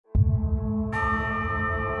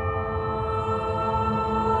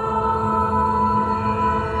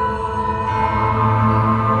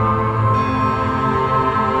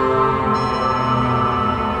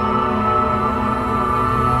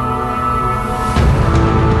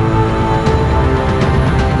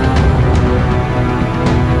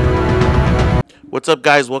What's up,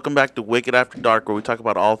 guys? Welcome back to Wicked After Dark, where we talk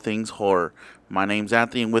about all things horror. My name's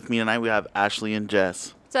Anthony, and with me tonight we have Ashley and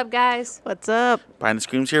Jess. What's up, guys? What's up? Behind the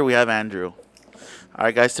screens here, we have Andrew. All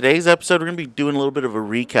right, guys, today's episode, we're going to be doing a little bit of a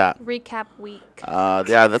recap. Recap week.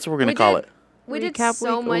 Yeah, that's what we're going to call it. We did Recap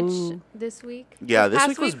so week? much Ooh. this week. Yeah, The this past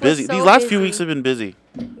week was was busy. so These last few busy. weeks have been busy.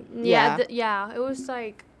 Yeah, Yeah. it was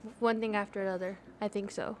like one thing after another. I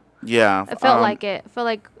think so. Yeah. It felt like it. Felt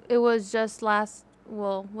like it was just last.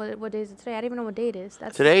 Well, what day is it today? I don't even know what day it is.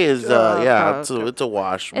 Today is, it's a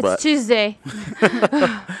wash. It's but Tuesday.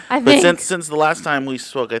 I but think. since the last time we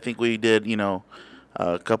spoke, I think we did,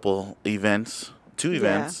 a couple events. Two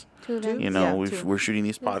events. 2 events. Two. We're shooting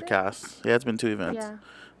these podcasts. Yeah, it's been 2 events. Yeah.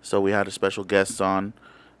 So we had a special guest on.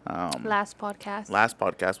 Last podcast. Last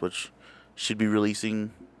podcast, which should be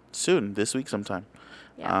releasing soon, this week sometime.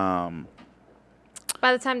 Yeah.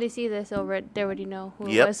 By the time they see this, they already know who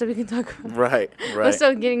it Yep. was, so we can talk about it. Right. We're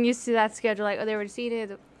still getting used to that schedule. Like, they already seen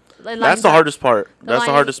it. That's the hardest part. That's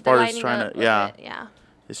the hardest part is lining trying up to, with it, yeah.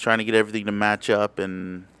 It's trying to get everything to match up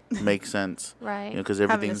and make sense. Right. Because Having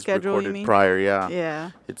a everything's schedule, you recorded mean? prior. Yeah.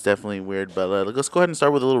 Yeah. It's definitely weird. But let's go ahead and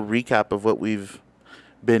start with a little recap of what we've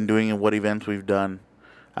been doing and what events we've done.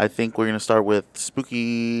 I think we're going to start with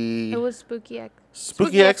Spooky... It was Spooky Expo.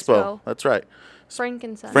 Expo. That's right.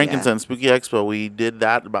 Frankincense. Frankincense, Spooky Expo. We did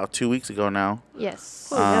that about 2 weeks ago now. Yes.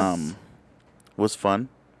 Yes. Was fun.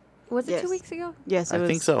 Was it Yes. 2 weeks ago? Yes, I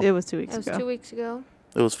think so. It was 2 weeks It was ago. 2 weeks ago.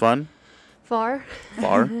 It was fun. Far.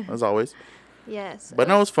 Far, as always. Yes. But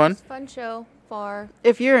no, it was fun. Fun show. Far.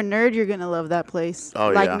 If you're a nerd, you're gonna love that place. Oh,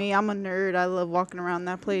 like yeah. me, I'm a nerd. I love walking around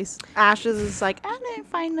that place. Ashes is like, I didn't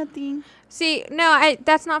find nothing. See, no,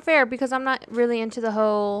 that's not fair because I'm not really into the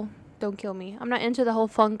whole. Don't kill me. I'm not into the whole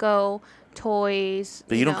Funko toys.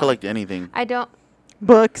 But you don't know. collect anything. I don't.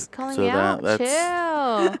 Books. Calling So me out. that's-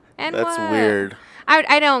 Chill. And That's what? weird.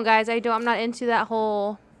 I don't, guys. I don't. I'm not into that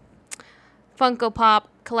whole Funko Pop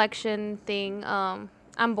collection thing. I'm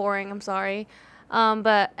boring. I'm sorry.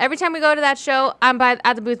 But every time we go to that show, I'm at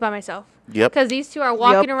the booth by myself. Yep. Because these two are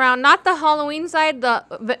walking Yep. around, not the Halloween side,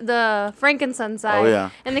 the Frankincense side. Oh, yeah.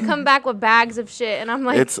 And they come back with bags of shit, and I'm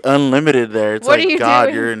like, It's unlimited there. It's What like, are you God,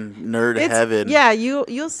 doing? you're in nerd It's, heaven. Yeah,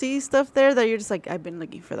 you'll see stuff there that you're just like, I've been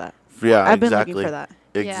looking for that. Yeah, I've been exactly. looking for that.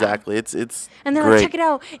 Exactly. It's and they're great. like, check it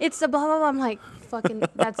out. It's the blah, blah, blah. I'm like, fucking,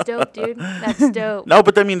 that's dope, dude. That's dope. No,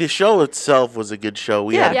 but I mean, the show itself was a good show.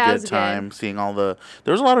 We Yeah. had Yeah, it a was good good. time seeing all the...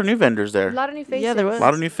 There was a lot of new vendors there. A lot of new faces. Yeah, there was. A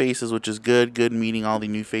lot of new faces, which is good. Good meeting all the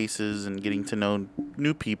new faces and getting to know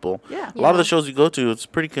new people. Yeah. A lot of Yeah. the shows you go to, it's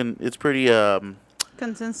pretty Consistent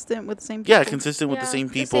with the same people. yeah, consistent with the Yeah, same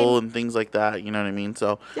the people same. and things like that. You know what I mean?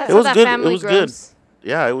 So Yeah. it So was that good. It family was good. grows.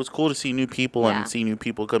 Yeah, it was cool to see new people Yeah. and see new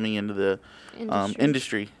people coming into the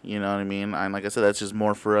industry. You know what I mean? And like I said, that's just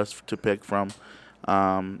more for us to pick from.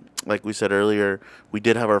 Like we said earlier, we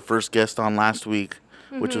did have our first guest on last week,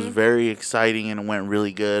 which was very exciting and it went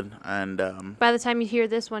really good. And By the time you hear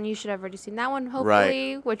this one, you should have already seen that one,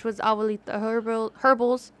 hopefully, which was Abuelita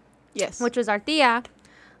Herbals, Yes. which was our tia.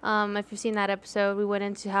 If you've seen that episode, we went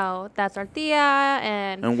into how that's our tia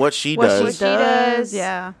and what she what does. she She does. does.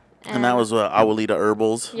 Yeah. And that was Abuelita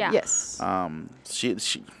Herbals. yeah. Yes. She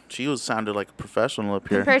sounded like a professional up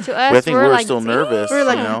here. Compared to But us, I think we were like, still "Damn." nervous. we were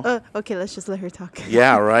like, you know? okay, let's just let her talk.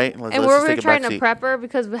 Yeah, right. And let's we just were take a trying to backseat. prep her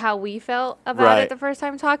because of how we felt about Right. it the first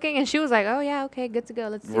time talking, and she was like, "Oh yeah, okay, good to go.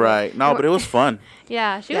 Let's do it." Right. No, And but it was fun.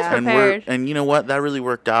 yeah, she Yeah. was prepared. And you know what? That really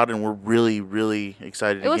worked out, and we're really, really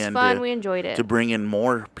excited It was again fun. We enjoyed it. to bring in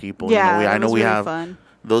more people. Yeah. I it know was we really have fun.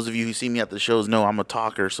 those of you who see me at the shows know I'm a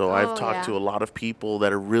talker, so I've Oh, talked yeah. to a lot of people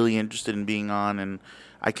that are really interested in being on, and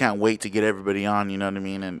I can't wait to get everybody on. You know what I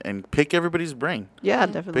mean? And pick everybody's brain. Yeah,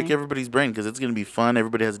 Mhm. definitely. Pick everybody's brain because it's gonna be fun.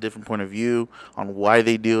 Everybody has a different point of view on why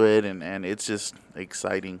they do it, and it's just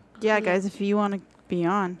exciting. Yeah, guys, if you want to be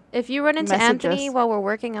on. If you run into Message Anthony us. while we're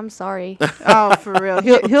working, I'm sorry. Oh, for real.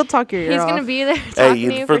 He'll talk your ear He's off. gonna be there talking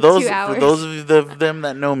to you for 2 hours. For those of them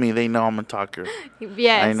that know me, they know I'm a talker.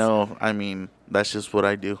 Yes. I know. I mean, that's just what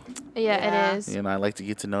I do. Yeah, Yeah. it is. You know, I like to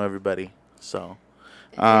get to know everybody. So,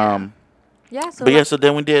 Yeah. Yeah. So but yeah, so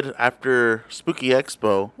then we did after Spooky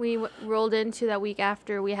Expo. we rolled into that week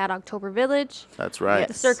after we had October Village, That's right.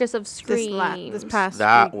 the Circus of this, Screams. this past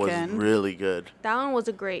That weekend. was really good. That one was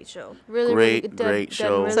a great show. Really, Great, really great done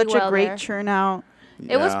show. really Such well a great there. turnout.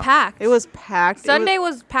 It was Yeah. packed. It was packed. Sunday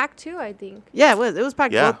was packed too, I think. Yeah, it was. It was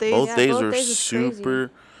packed Yeah, both days. both Yeah, days both were days was crazy.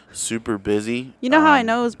 super busy. You know how I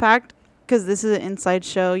know it was packed? Because this is an inside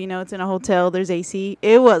show. You know, it's in a hotel. There's AC.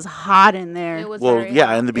 It was hot in there. It was Well, very yeah,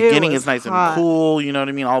 hot. in the beginning was it's nice hot. and cool, you know what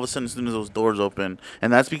I mean? All of a sudden, as soon as those doors open,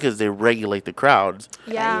 and that's because they regulate the crowds.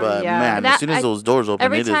 Yeah. But Yeah. man, That- as soon as I- those doors open,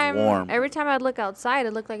 every it is time, warm. every time I'd look outside,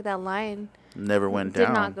 it looked like that line never went did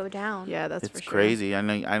down. not go down. Yeah, that's for It's sure. crazy. I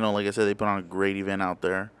know. Like I said, they put on a great event out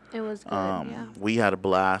there. It was good. Yeah. We had a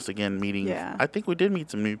blast again meeting. Yeah. I think we did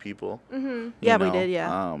meet some new people. Yeah, we did.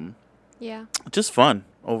 Yeah. Yeah. Just fun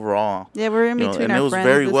overall. Yeah, we're in between and our it was friends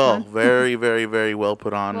very this well, month. very, very, very well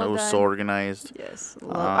put on. Well it was so done. organized. Yes.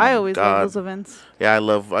 I always God. love those events. Yeah, I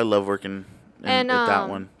love working at that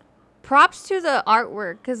one. Props to the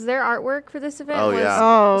artwork, because their artwork for this event was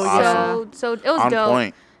Awesome. so it was On dope.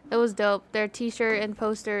 point. It was dope. Their T-shirt and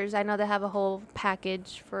posters. I know they have a whole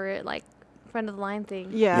package for it, like friend of the line thing.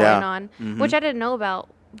 Yeah. Going on, which I didn't know about,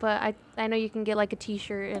 but I know you can get like a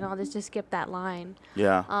T-shirt and all this to skip that line.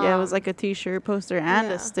 Yeah. Yeah, it was like a T-shirt, poster, and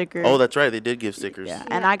yeah. a sticker. Oh, that's right. They did give stickers. Yeah,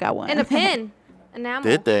 and I got one. And a pin. Enamel.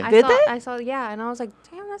 Did they? I saw, yeah, and I was like,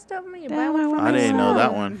 damn, that's dope. I'm gonna buy one for I didn't know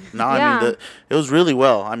that myself. one. No, Yeah. I mean, it was really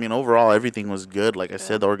well. I mean, overall, everything was good. Like I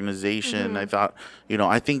said, the organization, I thought,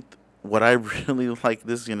 I think what I really like,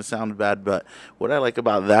 this is going to sound bad, but what I like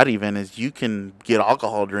about that event is you can get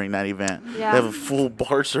alcohol during that event. Yeah. They have a full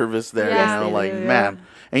bar service there, Yeah. Yes, they do, man. yeah.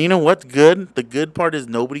 And you know what's good? The good part is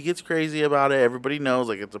nobody gets crazy about it. Everybody knows,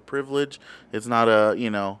 like, it's a privilege. It's not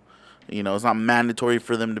it's not mandatory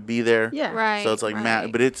for them to be there. Yeah. Right. So it's like,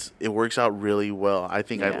 right. but it works out really well. I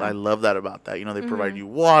think Yeah. I love that about that. They provide you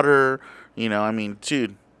water. I mean,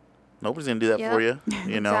 dude, nobody's gonna do that for you.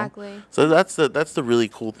 Exactly. So that's the really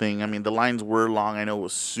cool thing. I mean, the lines were long. I know it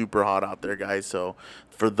was super hot out there, guys. So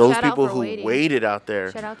for those Shout out people for who waiting. waited out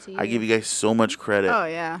there, Shout out to I you. give you guys so much credit. Oh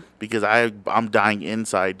yeah. Because I'm dying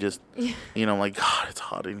inside. Just like, God, it's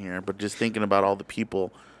hot in here. But just thinking about all the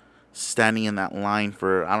people standing in that line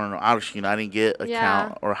for, I don't know, I didn't get a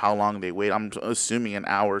count or how long they wait. I'm assuming an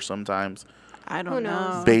hour sometimes. I don't Who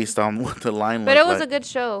know. knows? Based on what the line But looked it was like. a good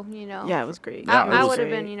show, Yeah, it was great. Yeah, I it was would have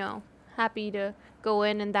great. been, happy to go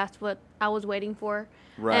in, and that's what I was waiting for.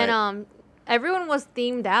 Right. And everyone was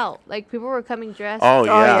themed out. Like, people were coming dressed. Oh,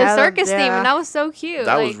 yeah. The yeah, circus theme, yeah. and that was so cute.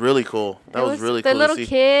 That like, was really cool. That was really cool The little to see.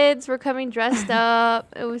 kids were coming dressed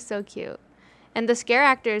up. It was so cute. And the scare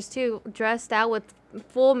actors, too, dressed out with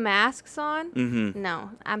full masks on. Mm-hmm.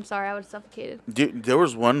 No, I'm sorry. I would have suffocated. Dude, there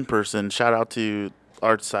was one person, shout out to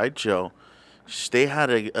Art Sideshow. They had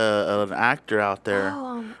an actor out there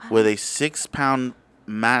with a 6-pound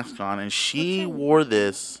mask on, and she wore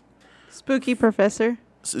this. Spooky Professor.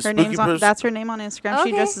 Her name's that's her name on Instagram.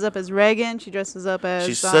 Okay. She dresses up as Reagan. She dresses up as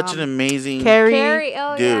She's such an amazing Carrie.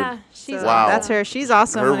 Oh, Dude. yeah. She's Wow. That's her. She's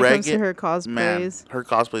awesome Her when it comes to Reagan- her cosplays. Man, her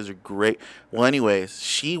cosplays are great. Well, anyways,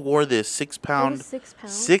 she wore this 6-pound, 6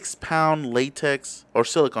 pounds. 6-pound latex or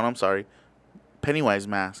silicone. I'm sorry, Pennywise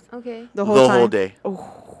mask Okay. The whole time. day.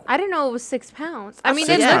 I didn't know it was 6 pounds. I mean,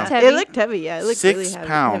 Six it pounds. looked heavy. It looked heavy. Yeah, it looked 6 really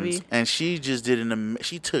pounds, heavy. and she just did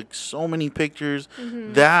she took so many pictures.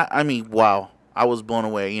 Mm-hmm. That, I mean, wow, I was blown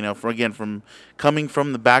away. From coming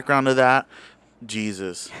from the background of that.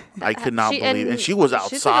 Jesus, I could not believe it. And she was she's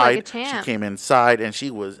looking outside. like a champ. She came inside, and she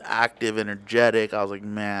was active, energetic. I was like,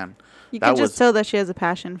 man. You That can just was- tell that she has a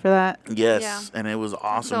passion for that. Yes, Yeah. and it was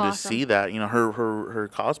awesome to awesome. see that. Her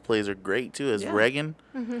cosplays are great too. As Yeah. Reagan,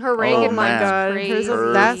 Her Reagan Oh, one man. was God, crazy. hers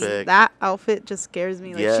is, Perfect. that outfit just scares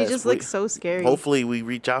me. Like Yes, she just looks so scary. hopefully we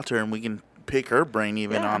reach out to her and we can pick her brain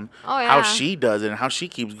even Yeah. on Oh, how yeah. she does it and how she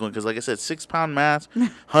keeps going. Because like I said, 6-pound mask,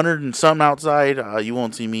 100 and something outside. You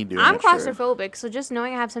won't see me doing I'm it. claustrophobic, so just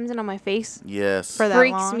knowing I have something on my face Yes. For that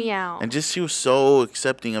freaks long? me out. And just she was so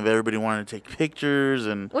accepting of everybody wanting to take pictures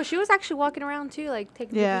and. Well, she was actually walking around too, like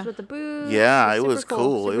taking Yeah. pictures with the booth. Yeah, it super was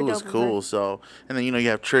cool. It super was dope of cool. her. So, and then you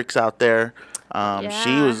have Tricks out there. Yeah,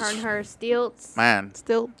 She was her and her stilts. man.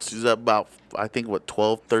 Still, She's about, I think,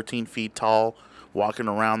 12, 13 feet tall, walking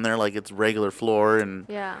around there like it's regular floor. And,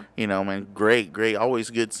 Yeah. man, great. Always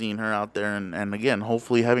good seeing her out there. And again,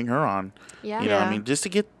 hopefully having her on. Yeah. You know, Yeah. I mean, just to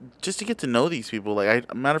get to know these people.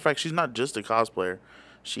 Like, matter of fact, she's not just a cosplayer.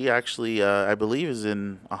 She actually, I believe, is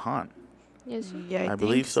in a haunt. Yes. yeah, I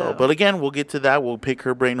believe so. But again, we'll get to that. We'll pick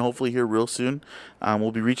her brain hopefully here real soon.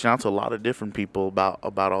 We'll be reaching out to a lot of different people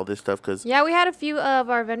about all this stuff because Yeah, we had a few of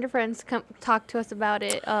our vendor friends come talk to us about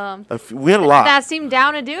it. we had a lot. That seemed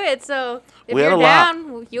down to do it. So if We had you're a lot.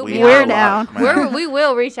 down, you'll We be had We're a lot, on. man. We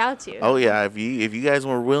will reach out to you. Oh yeah, if you guys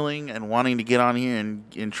were willing and wanting to get on here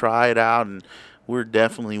and try it out, and we're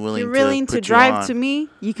definitely willing. you're willing to to put drive you on. to me,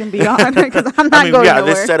 you can be on because I'm not I mean, going yeah,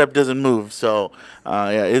 nowhere. this setup doesn't move, so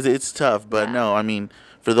yeah, it's tough. But Yeah. no, I mean,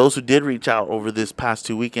 for those who did reach out over this past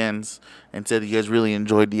 2 weekends and said you guys really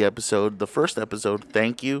enjoyed the episode, the first episode,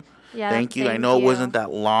 thank you. Yeah, Thank you. I know it wasn't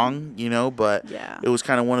that long, but Yeah. it was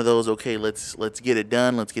kind of one of those. Okay, let's get it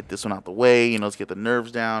done. Let's get this one out the way. Let's get the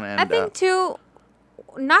nerves down. And I think too,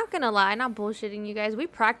 not gonna lie, not bullshitting you guys. We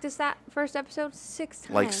practiced that first episode 6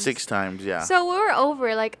 times. Like 6 times, yeah. So we're over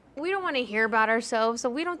it. Like, we don't want to hear about ourselves, so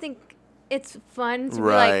we don't think it's fun to be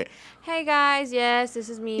like, hey guys, yes, this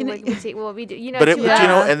is me. What we do, you know. But you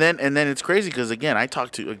know, and then it's crazy because again, I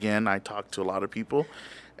talk to a lot of people,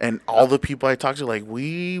 and all the people I talk to, like,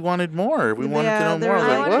 we wanted more. We wanted to know more. I was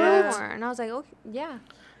like, what? More. And I was like, okay, yeah.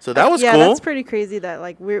 So that was cool. Yeah, that's pretty crazy. That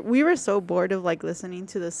like we were so bored of like listening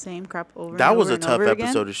to the same crap over. That and was over a and tough over episode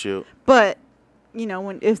again. to shoot. But you know,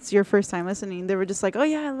 when it's your first time listening, they were just like, "Oh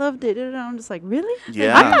yeah, I loved it." And I'm just like, "Really?"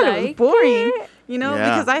 Yeah. I thought it was boring. You know,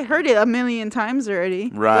 Yeah. because I heard it a million times already.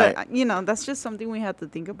 Right. But, you know, that's just something we have to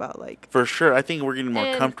think about. Like, for sure, I think we're getting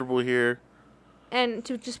more comfortable here. And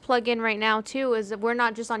to just plug in right now too is that we're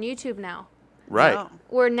not just on YouTube now. Right. no.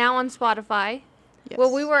 We're now on Spotify. Yes.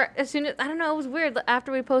 Well, we were as soon as I don't know. It was weird.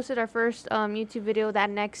 After we posted our first YouTube video, that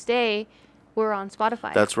next day, we're on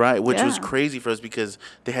Spotify. That's right, which was Yeah. crazy for us because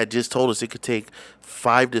they had just told us it could take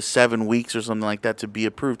 5 to 7 weeks or something like that to be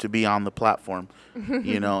approved to be on the platform.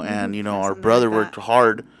 You know, and you know our Something brother like worked that.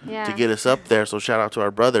 hard Yeah. to get us up there. So shout out to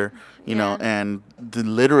our brother. You know, and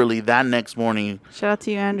literally that next morning, Shout out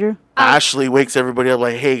to you, Andrew. Ashley wakes everybody up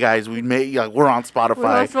like, "Hey guys, we're on Spotify." We're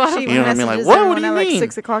on Spotify. She You know what I mean? Like, messages what everyone do you at mean? like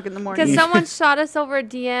 6 o'clock in the morning. Because someone shot us over a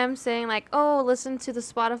DM saying like, "Oh, listen to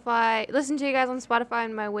you guys on Spotify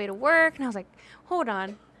on my way to work," and I was like, "Hold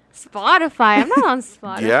on, Spotify? I'm not on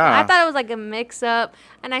Spotify." Yeah. I thought it was like a mix-up,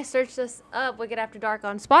 and I searched this up, Wicked After Dark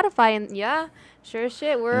on Spotify, and yeah, sure as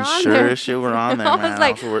shit, we're on Sure there. as shit, we're on there, I man. was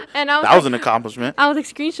like, That was an accomplishment. I was like,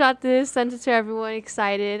 screenshot this, sent it to everyone,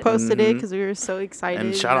 excited. Posted it because we were so excited.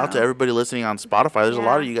 And shout out to everybody listening on Spotify. There's a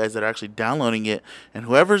lot of you guys that are actually downloading it, and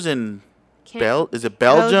whoever's in is it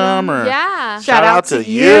Belgium or Yeah. shout out to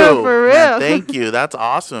you for real. Man, thank you. That's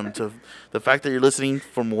awesome. To the fact that you're listening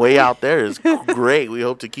from way out there is great. We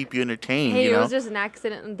hope to keep you entertained. Hey, you know? it was just an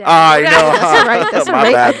accident. I know. That's right. That's My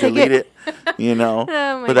right. bad. I take Delete it. it. You know.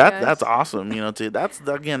 Oh my But gosh. that's awesome. You know. That's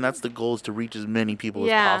the goal is to reach as many people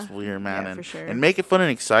as possible here, man, Yeah, and for sure. and make it fun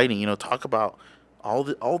and exciting. You know, talk about all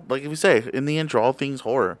like we say in the intro, all things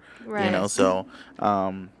horror. Right. You know, so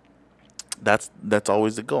that's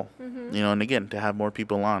always the goal. Mm-hmm. You know, and again to have more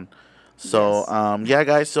people on. So yeah,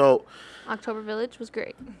 guys. So. October Village was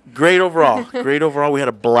great. Great overall. Great overall. We had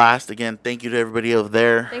a blast. Again, thank you to everybody over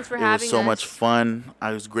there. Thanks for It having was so us. much fun.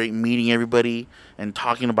 It was great meeting everybody and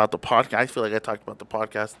talking about the podcast. I feel like I talked about the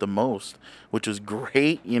podcast the most, which was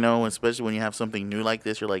great, you know, especially when you have something new like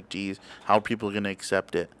this. You're like, geez, how are people going to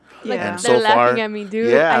accept it? Like, Yeah. And they're so far, laughing at me,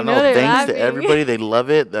 dude. yeah, I know they're thanks to laughing. everybody. They love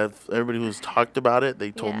it. That everybody who's talked about it,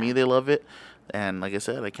 they told Yeah. me they love it. And like I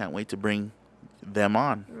said, I can't wait to bring them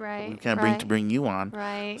on. Right. We can't right. bring you on.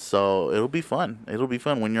 Right. So it'll be fun. It'll be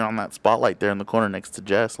fun when you're on that spotlight there in the corner next to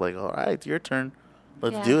Jess. Like, all right, it's your turn.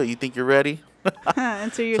 Let's Yeah. do it. You think you're ready?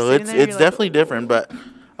 And so you're So sitting it's there, you're it's like, definitely different. But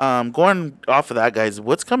going off of that, guys,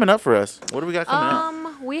 what's coming up for us? What do we got coming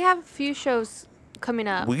up? We have a few shows coming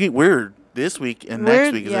up. We're this week and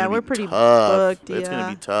next week is gonna be we're pretty tough. booked, It's gonna yeah.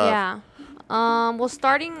 be tough. Yeah. Well,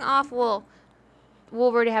 starting off, we'll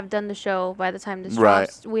already have done the show by the time this Right.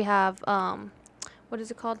 drops. We have what is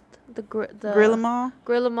it called? The Grilla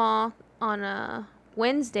Grillamall on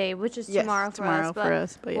Wednesday, which is Yes, tomorrow for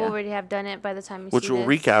us. But but we'll yeah. already have done it by the time you Which see we'll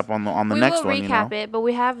this. recap on the We next will one. recap You know, it, but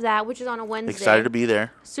we have that, which is on a Wednesday. excited to be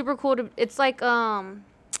there. Super cool. It's like a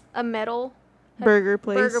metal Burger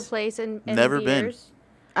place. and Never been. beers.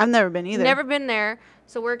 I've never been either. Never been there,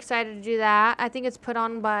 so we're excited to do that. I think it's put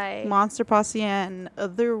on by Monster Posse and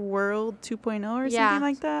Otherworld 2.0 or Yeah. something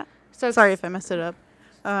like that. So Sorry if I messed it up.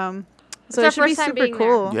 So our it should be first time super being there.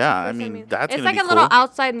 cool. Yeah, I First mean time that's it's gonna like be a cool. little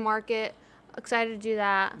outside market. Excited to do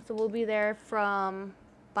that. So we'll be there from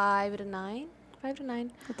 5 to 9. 5 to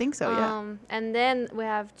 9. I think so, yeah. And then we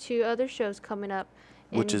have 2 other shows coming up.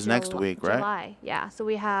 Which in is next week, right? July. Yeah. So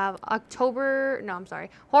we have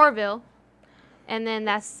Horrorville. And then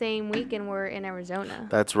that same weekend we're in Arizona.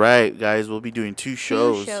 That's right, guys. We'll be doing 2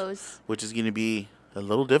 shows, 2 shows. which is going to be a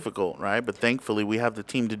little difficult, right? But thankfully, we have the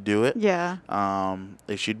team to do it. Yeah.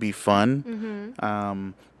 It should be fun. Mm-hmm.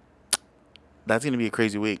 That's going to be a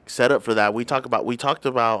crazy week. Setup for that. Did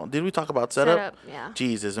we talk about setup? Yeah.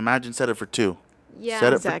 Jesus, imagine setup for 2. Yeah.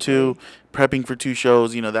 Set up Exactly. for 2, prepping for 2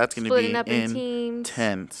 shows. You know, that's going to Splitting be up in teams.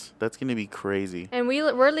 intense. That's going to be crazy. And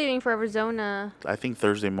we're leaving for Arizona I think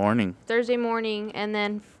Thursday morning. and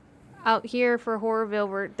then out here for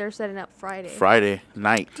Horrorville, they're setting up Friday. Friday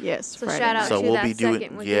night. Yes. So Friday shout night. out So to we'll that be doing-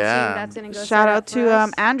 second weekend yeah. team that's gonna go. Shout set out up for to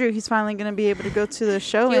us. Andrew. He's finally going to be able to go to the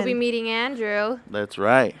show. You'll and be meeting Andrew. That's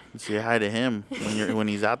right. Say hi to him when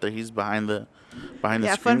he's out there. He's behind the behind the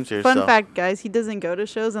Yeah, screens here. fun So fact, guys. He doesn't go to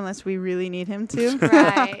shows unless we really need him to.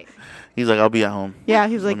 Right. he's like, I'll be at home. Yeah,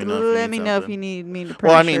 he's like, Let me know if let you me need know if something." you need me to print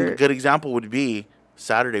Well, a I mean, a shirt. good example would be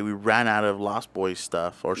Saturday. We ran out of Lost Boys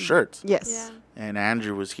stuff or shirts, Yes. Yeah. and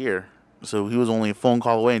Andrew was here, so he was only a phone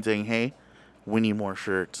call away and saying, "Hey, we need more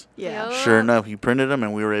shirts." Yeah. Yup. Sure enough, he printed them,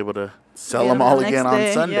 and we were able to sell Yeah, them the all next again on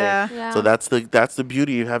day, Sunday. yeah. Yeah. So that's the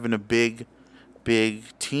beauty of having a big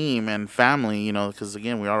team and family, you know, because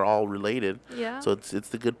again, we are all related. Yeah. So it's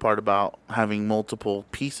the good part about having multiple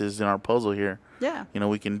pieces in our puzzle here. Yeah. You know,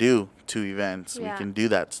 we can do 2 events. Yeah. We can do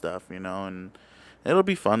that stuff, you know, and it'll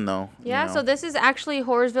be fun though. Yeah, you know. so this is actually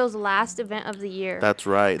Horsville's last event of the year. That's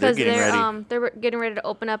right. They're Because getting ready. they're getting ready to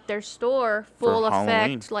open up their store full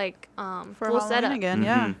Halloween. effect, like For full Halloween setup. again,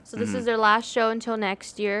 yeah. Mhm. So this is their last show until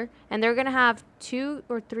next year, and they're gonna have 2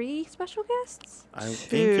 or 3 special guests. I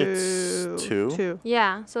think it's 2. Two.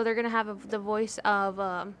 Yeah, so they're gonna have the voice of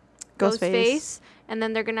Ghostface. and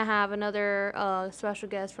then they're gonna have another special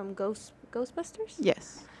guest from Ghostbusters.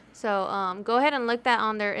 Yes. So go ahead and look that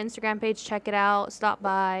on their Instagram page. Check it out. Stop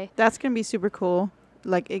by. That's gonna be super cool.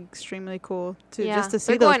 Like extremely cool to Yeah, just to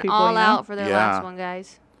see they're those going people. all you know? out for their last Yeah. one,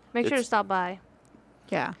 guys. Make sure to It's- stop by.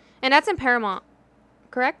 Yeah. And that's in Paramount,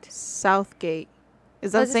 correct? Southgate.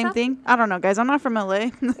 Is Oh, that is the it same South- thing? I don't know, guys. I'm not from LA.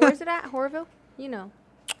 Where's it at? Horville? You know.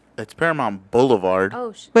 It's Paramount Boulevard.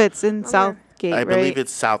 Oh, But it's in Where? Southgate, I right? believe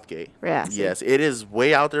it's Southgate. Yeah. see. Yes, it is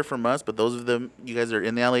way out there from us, but those of them, you guys are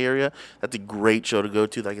in the LA area, that's a great show to go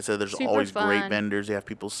to. Like I said, there's Super always great fun. vendors. They have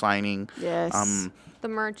people signing. Yes. the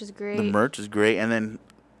merch is great. The merch is great. And then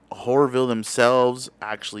Horrorville themselves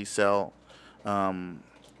actually sell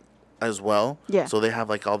as well. Yeah. So they have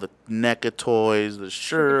like all the NECA toys, the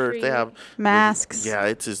shirts. They treat. have Masks. Yeah,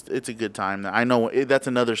 it's a good time. I know that's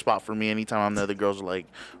another spot for me. Anytime I'm there, the girls are like,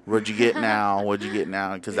 "What'd you get now? What'd you get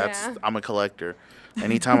now?" Because Yeah. I'm a collector.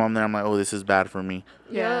 Anytime I'm there, I'm like, "Oh, this is bad for me."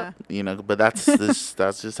 Yeah. You know, but that's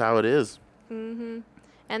just how it is. And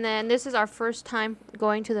then this is our first time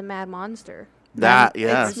going to the Mad Monster. That It's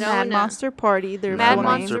yes. Mad Arizona. Monster Party. They're Mad Mad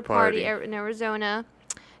filming. Monster Party. Party in Arizona.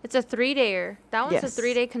 It's a 3-dayer. That one's Yes. a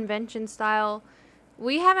 3-day convention style.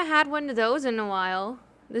 We haven't had one of those in a while.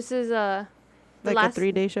 This is the Like last, a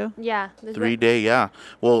 3-day show. Yeah. This 3-day, yeah.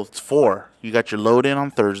 Well, it's 4. You got your load in on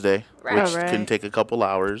Thursday, Right. which Right. can take a couple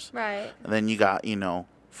hours. Right. And then you got,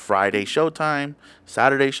 Friday showtime,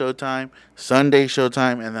 Saturday showtime, Sunday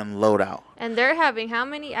showtime, and then load out. And they're having how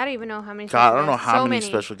many? I don't even know how many. God, I don't know special guests. how So many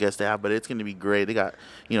special guests they have, but it's going to be great. They got,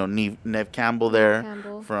 Nev Campbell there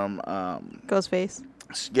Campbell. from, Ghostface.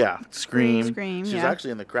 Scream. Scream, She's yeah.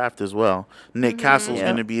 actually in the craft as well. Nick Castle's Yep.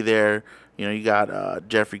 going to be there. You got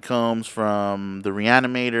Jeffrey Combs from The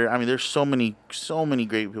Reanimator. I mean, there's so many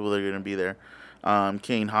great people that are going to be there.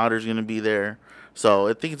 Kane Hodder's going to be there. So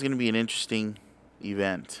I think it's going to be an interesting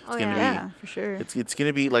event. It's Oh, going to Yeah, for sure. be. It's going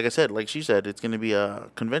to be, like I said, like she said, it's going to be a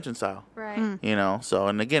convention style. Right. So,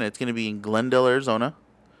 and again, it's going to be in Glendale, Arizona.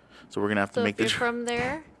 So we're going to have to So make if you're the from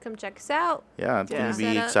there, come check us out. Yeah, it's Yeah. going to be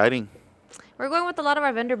Set up. exciting. We're going with a lot of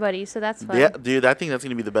our vendor buddies, so that's fun. Yeah, dude, I think that's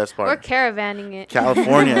going to be the best part. We're caravanning it.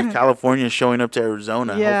 California showing up to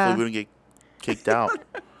Arizona. Yeah. Hopefully we don't get kicked out.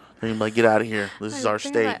 They're gonna be like, get out of here. This is our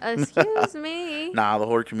They're state. like, excuse me. Nah, the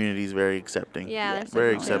horror community is very accepting. Yeah, they're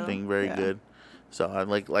Very super chill. accepting, very Yeah. good. So I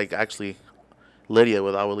like actually, Lydia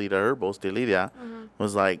with Abuelita Herbos de Lydia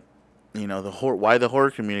was like, why the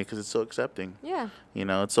horror community? Because it's so accepting. Yeah.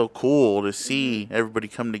 It's so cool to see everybody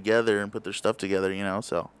come together and put their stuff together.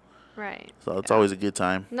 So Right. it's always a good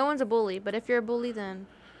time. No one's a bully, but if you're a bully, then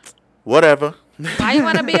Whatever. why you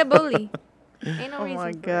want to be a bully? Ain't no Oh reason.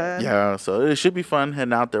 my for it. God. Yeah, so it should be fun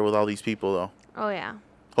heading out there with all these people though. Oh yeah.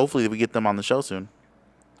 Hopefully we get them on the show soon.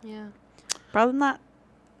 Yeah. Probably not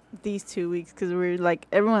these 2 weeks because we're like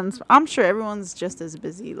I'm sure everyone's just as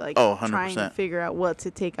busy like Oh, trying to 100%. figure out what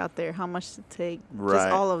to take out there, how much to take, Right. just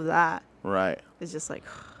all of that. Right. It's just like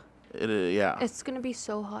Yeah. It's gonna be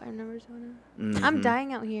so hot in Arizona. Mhm. I'm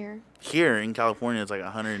dying out here. Here in California, it's like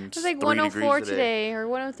 103 It's like degrees 104 today or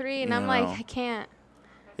 103, and You I'm like, know. I can't.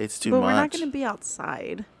 It's too but much. we're not going to be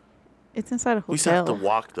outside. It's inside a hotel. We still have to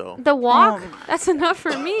walk though. The walk, Oh. that's enough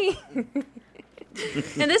for me.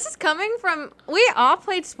 And this is coming from, we all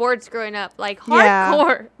played sports growing up, like Yeah.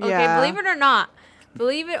 hardcore. Okay, Yeah. believe it or not.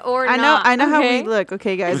 Believe it or I know not. I know how okay? we look.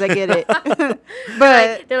 Okay, guys, I get it. Like,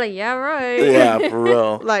 but they're like, yeah, right. Yeah, for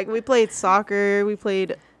real. like we played soccer, we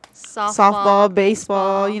played Softball,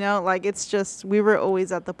 baseball, like it's just we were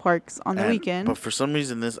always at the parks on the And- weekend. But for some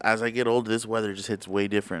reason, as I get older, this weather just hits way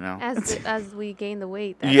different now. As we gain the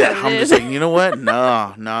weight. That's Yeah, what it I'm is. just like, you know what?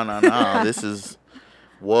 No. This is,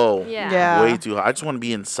 whoa. Yeah. Yeah. Way too hot. I just want to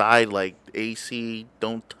be inside, like AC.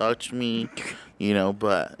 Don't touch me. you know,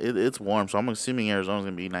 but it's warm, so I'm assuming Arizona's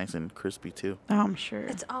gonna be nice and crispy too. Oh, I'm sure.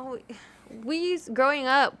 It's always growing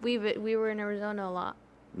up. We were in Arizona a lot.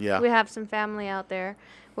 Yeah. We have some family out there.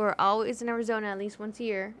 We're always in Arizona at least once a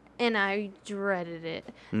year, and I dreaded it.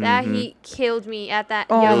 That heat killed me at that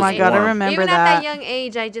Oh young my age. God, I warm. remember Even that. at that young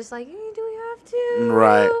age, I just like, do we have to?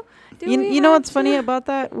 Right. You know what's funny about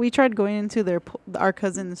that? We tried going into our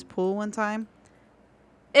cousin's pool one time.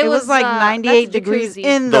 It was like 98 degrees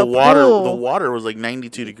in the water. pool. The water was like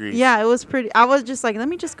 92 degrees. Yeah, it was pretty. I was just like, let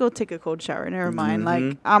me just go take a cold shower. Never mind.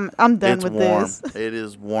 Like, I'm done It's with warm. this. It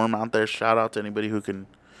is warm out there. Shout out to anybody who can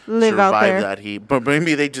Live out survive there. that heat. But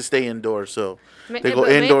maybe they just stay indoors. So they go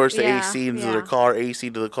but indoors to yeah, AC into yeah. their car, AC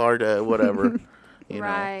to the car to whatever. You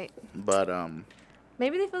Right. know. But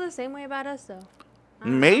maybe they feel the same way about us though. I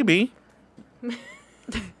don't know. maybe.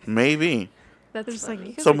 Maybe. That's Just like,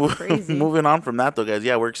 funny. you guys So are crazy. moving on from that though, guys.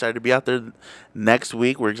 Yeah, we're excited to be out there next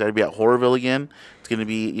week. We're excited to be at Horrorville again. It's gonna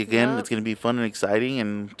be Yup. It's gonna be fun and exciting,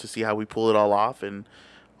 and to see how we pull it all off, and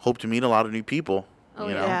hope to meet a lot of new people. Oh,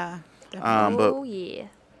 you yeah. know. Yeah. Definitely. But Oh yeah.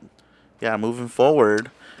 yeah, moving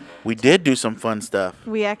forward, we did do some fun stuff.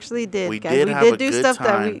 We actually did, We guys. did We have a did do good stuff that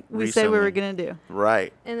time we said we were recently. going to do.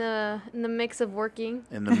 Right. In the mix of working.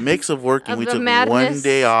 In the mix of working, Of we the took one madness.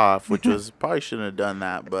 day off, which was probably shouldn't have done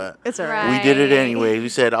that, but It's all Right. right. we did it anyway. We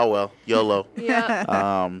said, "Oh well, YOLO."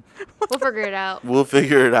 Yeah. We'll figure it out. We'll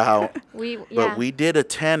figure it out. Yeah. But we did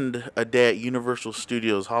attend a day at Universal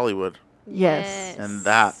Studios Hollywood, Yes. and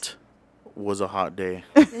that was a hot day.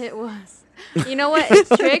 It was. You know what? It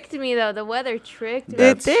tricked me though. The weather tricked me.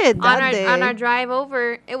 That's- It did that on day. our drive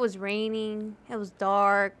over, it was raining. It was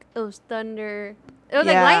dark. It was thunder. It was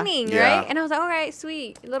Yeah. like lightning, Yeah. right? And I was like, all right,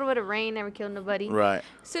 sweet. A little bit of rain never killed nobody. Right.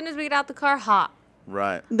 As soon as we get out the car, hot.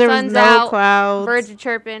 Right. There was Sun's no out, clouds. Birds are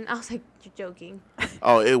chirping. I was like, you're joking.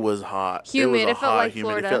 Oh, it was hot. Humid. It was It felt hot, like humid.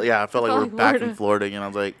 Florida. It felt like It we're felt like back in Florida. Florida again. I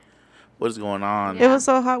was like, what is going on? Yeah. It was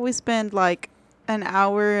so hot. We spent like an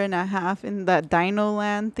hour and a half in that Dino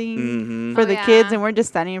Land thing Mm-hmm. for Oh, the yeah. kids, and we're just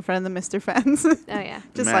standing in front of the Mr. Fans. Oh, yeah.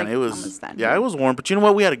 Just Man, like, it I'm was. gonna stand Yeah, here. it was warm, but you know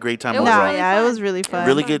what? We had a great time It was overall. No, really yeah, it fun. was really fun.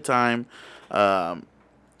 Really good time.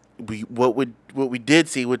 What we did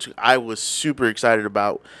see, which I was super excited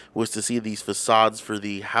about, was to see these facades for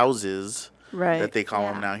the houses Right. that they call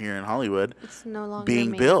them Yeah. now here in Hollywood It's no longer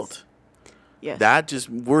being maze. built. Yes.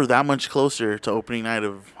 We're that much closer to opening night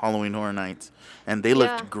of Halloween Horror Nights, and they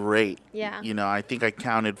looked Yeah. great. Yeah. You know, I think I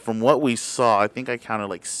counted from what we saw. I think I counted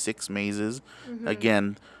like 6 mazes. Mm-hmm.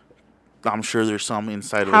 Again, I'm sure there's some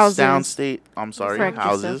inside Houses. of a sound state. I'm sorry, Correct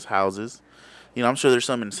yourself. houses. You know, I'm sure there's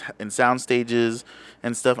some in sound stages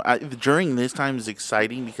and stuff. During this time is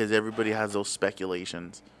exciting because everybody has those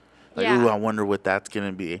speculations. Like, Yeah. ooh, I wonder what that's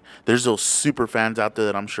gonna be. There's those super fans out there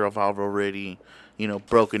that I'm sure have already,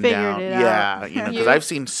 broken Figured down. it Yeah, out. because You- I've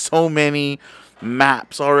seen so many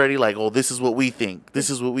maps already. Like, oh, this is what we think. This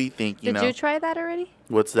is what we think. You Did know, you try that already?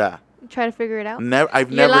 what's that? Try to figure it out?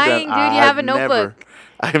 I've You're never lying, done. dude. You have a I've never- notebook.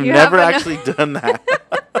 I've You never have a actually done that.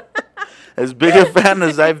 As big a fan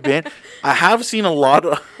as I've been, I have seen a lot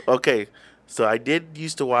of. Okay, so I did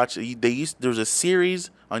used to watch. There was a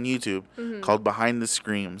series on YouTube called Behind the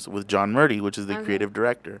Screams with John Murdy, which is the Okay. creative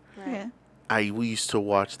director. Yeah. We used to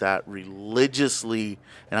watch that religiously,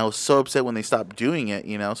 and I was so upset when they stopped doing it.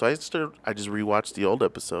 So I just rewatched the old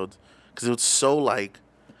episodes because it was so like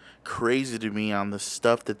crazy to me on the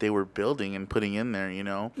stuff that they were building and putting in there.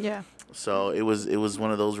 Yeah. So it was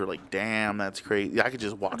one of those where like, damn, that's crazy. I could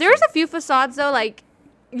just watch. There's them. a few facades though, like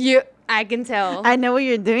I can tell. I know what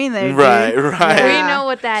you're doing there, dude. Right. We know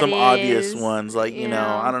what that is. Some obvious ones, like you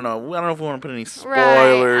I don't know. I don't know if we want to put any spoilers,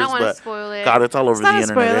 Right. I want to but spoil it. God, it's all over It's the not a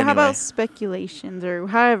internet spoiler. anyway. How about speculations or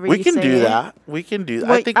however we you can say do it? that. We can do that.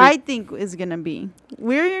 What I think is gonna be.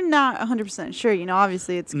 We're not 100% sure.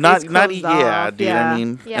 Obviously it's not closed yeah, off. dude. Yeah. I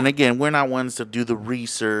mean, Yeah. and again, we're not ones to do the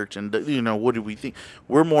research and what do we think.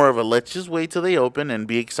 We're more of a let's just wait till they open and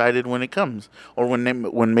be excited when it comes, or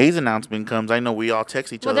when May's announcement comes. I know we all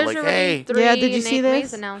text each Well, other there's like, already hey. 3 Yeah, did you see Maze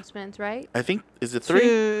this? announcements, right? I think is it 3?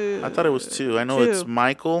 2. I thought it was 2. I know it's 2.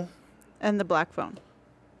 Michael, And the black phone.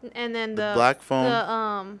 And then the black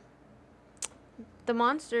phone. The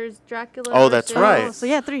monsters, Dracula. Oh, that's versus- right. Oh, so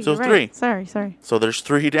yeah, 3. So you're 3. Right. Sorry. So there's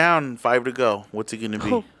 3 down, 5 to go. What's it gonna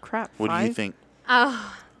be? Oh crap. What do you 5? think?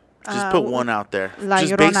 Oh. Just put one out there. La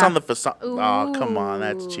Just based Llorona. on the facade. Oh, come on,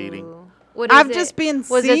 that's cheating. Ooh. What is I've it? just been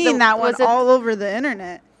Was it seeing the- that one was it- all over the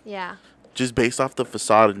internet. Yeah. Just based off the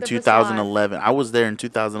facade in The 2011. I was there in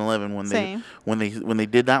 2011 when Same. they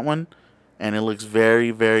did that one, and it looks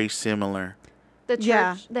very, very similar. The church.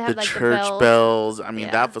 Yeah. They have The like church the bells. I mean,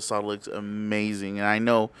 Yeah. that facade looks amazing. And I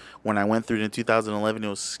know when I went through it in 2011, it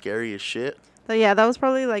was scary as shit. So yeah, that was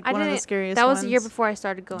probably like one of the scariest That was ones. the year before I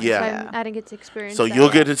started going. Yeah. So I didn't get to experience So that you'll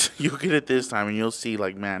yet. get it. You'll get it this time, and you'll see.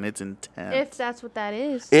 Like, man, it's intense. If that's what that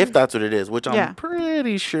is. If that's what it is, which I'm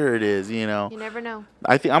pretty sure it is. You know. You never know.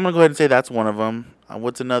 I think I'm gonna go ahead and say that's one of them.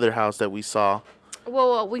 What's another house that we saw?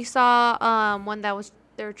 Well, we saw one that was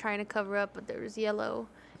they were trying to cover up, but there was yellow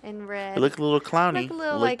and red. It looked a little clowny.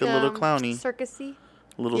 Like a little clowny. Circusy.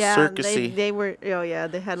 A little circusy. They were. Oh yeah,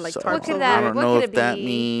 they had like tarps over. I don't know if that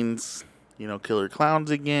means, killer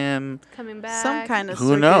clowns again. Coming back. Some kind of.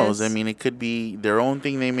 Who knows? I mean, it could be their own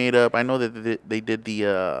thing they made up. I know that they did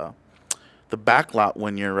the backlot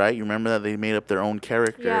one year, right? You remember that they made up their own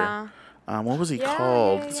character. Yeah. What was he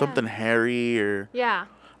called? Yeah. Something Harry or. Yeah.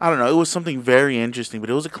 I don't know. It was something very interesting, but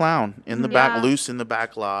it was a clown in the back, loose in the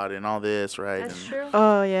back lot and all this, right? That's true.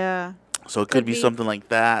 Oh, yeah. So it could be something like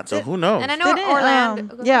that. So who knows? And I know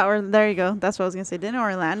Orlando. Or there you go. That's what I was gonna say. Didn't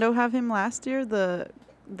Orlando have him last year? That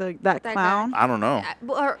clown. Guy. I don't know.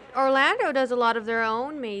 Orlando does a lot of their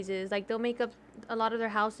own mazes. Like they'll make up a lot of their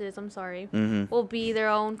houses. Will be their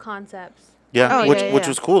own concepts. Yeah, which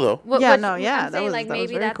was cool though. I'm saying, like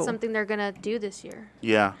maybe that's cool. Something they're gonna do this year.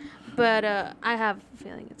 Yeah. But I have a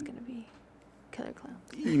feeling it's gonna be killer clowns.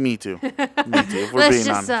 Me too. If we're being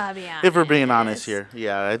honest. If we're being honest here,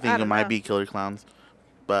 yeah, I think it might be killer clowns,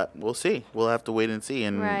 but we'll see. We'll have to wait and see,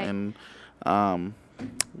 and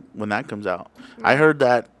when that comes out, I heard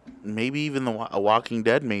that maybe even a Walking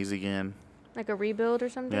Dead maze again. Like a rebuild or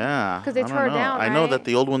something? Yeah. Because they tore it down, right? I know that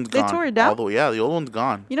the old one's gone. They tore it down? The old one's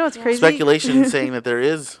gone. You know what's crazy? Speculation saying that there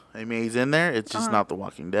is a maze in there. It's just not the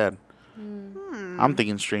Walking Dead. I'm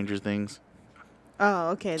thinking Stranger Things. Oh,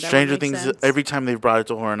 okay. That Stranger Things, sense. Every time they've brought it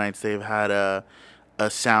to Horror Nights, they've had a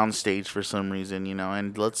sound stage for some reason,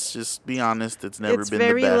 and let's just be honest, it's never been the best.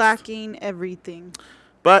 It's very lacking everything.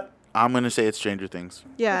 But I'm going to say it's Stranger Things.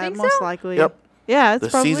 Yeah, most likely. Yep. Yeah, it's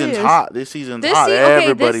probably season's hot. This season's hot.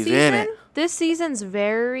 Everybody's in it. This season's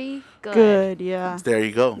very good. Good, yeah. There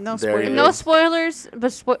you go. No spoilers. No spoilers,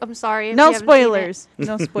 but I'm sorry. No spoilers.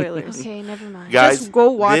 No spoilers. Okay, never mind. Guys, just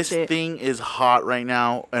go watch this thing is hot right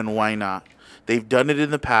now, and why not? They've done it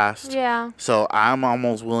in the past. Yeah. So I'm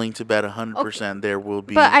almost willing to bet 100% there will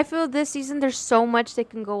be. But I feel this season there's so much they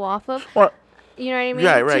can go off of. Well, you know what I mean?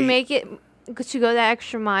 Yeah, right. To make it, to go that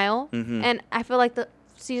extra mile. Mm-hmm. And I feel like the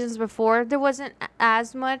seasons before there wasn't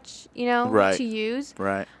as much, to use.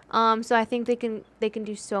 Right. So I think they can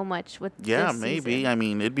do so much with this maybe. season. I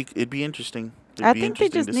mean, it'd be interesting. I think they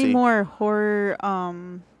just need more horror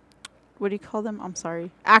what do you call them? I'm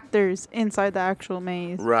sorry. Actors inside the actual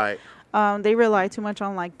maze. Right. They rely too much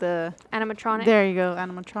on like the animatronics. There you go,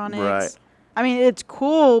 animatronics. Right. I mean, it's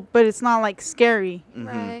cool, but it's not like scary. Mm-hmm.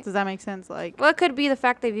 Right. Does that make sense? Like, well, it could be the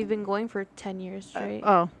fact they've been going for 10 years straight.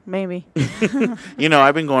 Maybe.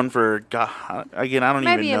 I've been going for again. I don't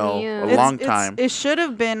even know a long time. It should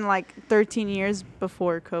have been like 13 years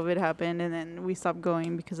before COVID happened, and then we stopped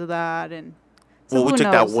going because of that. And so we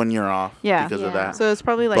took that 1 year off because of that. So it's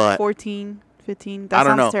probably like 14. 15. That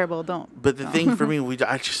sounds terrible. Don't. But the thing for me,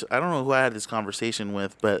 I don't know who I had this conversation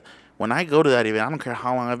with, but when I go to that event, I don't care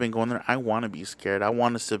how long I've been going there. I want to be scared. I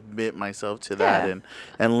want to submit myself to that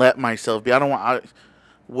and let myself be. I don't want.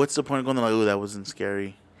 What's the point of going there like, oh, that wasn't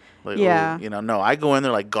scary? Like, no. I go in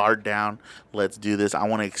there like guard down. Let's do this. I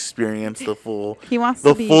want to experience the full. He wants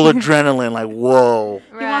the full adrenaline. Like whoa.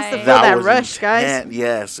 Right. He wants to feel that rush, guys.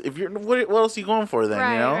 Yes. If you're, what else are you going for then?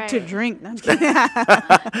 Right. To drink.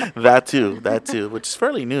 That too. Which is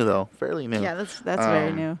fairly new though. Fairly new. Yeah, that's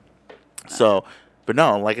very new. So, but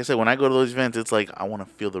no, like I said, when I go to those events, it's like I want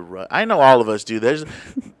to feel the rush. I know all of us do. There's.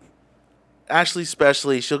 Ashley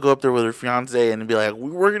especially, she'll go up there with her fiance and be like,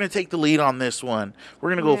 we're going to take the lead on this one.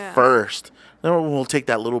 We're going to go first. Then we'll take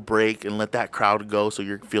that little break and let that crowd go so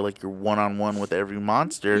you feel like you're one-on-one with every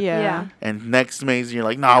monster. Yeah. And next maze, you're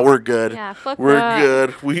like, nah, we're good. Yeah, fuck We're that. good.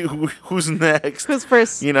 Who's next? Who's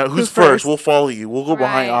first? Who's first? We'll follow you. We'll go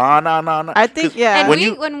behind. No. I think, And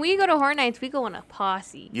when we go to Horror Nights, we go in a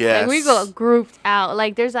posse. Yes. Like, we go grouped out.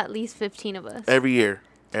 Like, there's at least 15 of us. Every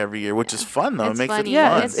year, which is fun, though. It's it makes funny. it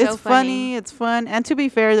fun. It's funny. It's fun. And to be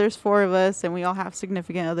fair, there's 4 of us, and we all have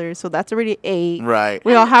significant others, so that's already 8. Right.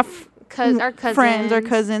 We all have our cousins. Friends or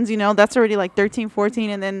cousins, that's already like 13,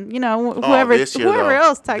 14, and then, whoever whoever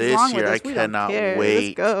else tags along with us, I cannot wait.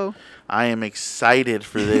 Let's go. I am excited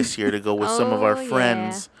for this year to go with some of our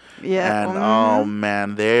friends. Yeah. And, oh,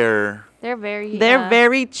 man, they're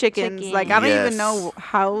very chickens. Like, I don't even know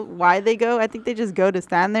why they go. I think they just go to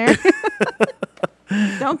stand there.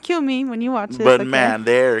 Don't kill me when you watch it. But, man,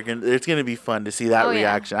 it's going to be fun to see that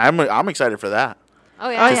reaction. I'm excited for that. Oh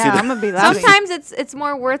yeah, I'm gonna be laughing. Sometimes it's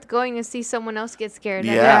more worth going to see someone else get scared.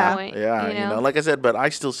 Yeah, at that point, you know, like I said, but I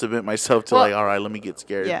still submit myself to all right, let me get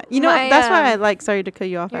scared. Yeah, you know, that's why I like. Sorry to cut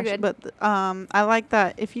you off, actually, good. but I like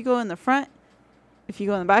that if you go in the front. If you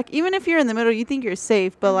go in the back, even if you're in the middle, you think you're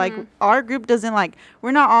safe. But like our group doesn't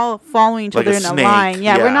we're not all following each other in a line.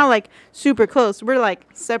 Yeah, we're not like super close. We're like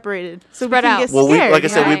separated, so spread out. Get scared. Like I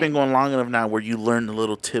said, we've been going long enough now where you learn the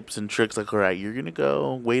little tips and tricks. Like, all right, you're gonna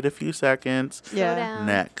go, wait a few seconds. Yeah.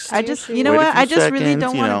 Next. I just, you know what? I just really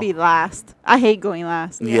don't want to be last. I hate going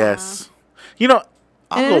last. Yeah. Yes. You know,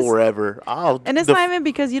 I'll go wherever. And it's not even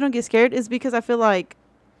because you don't get scared. It's because I feel like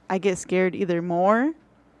I get scared either more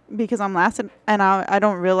because I'm last and I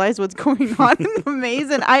don't realize what's going on in the maze,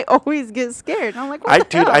 and I always get scared. I'm like, what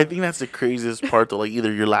the hell? I think that's the craziest part though. Like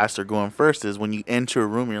either you're last or going first is when you enter a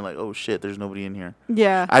room and you're like, oh shit, there's nobody in here.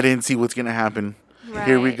 Yeah. I didn't see what's gonna happen. Right.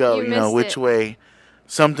 Here we go. You know which way.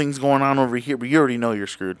 Something's going on over here, but you already know you're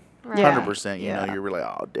screwed. Right. 100%. You know you're like,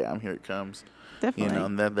 oh damn, here it comes. Definitely. You know,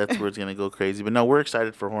 and that's where it's gonna go crazy. But no, we're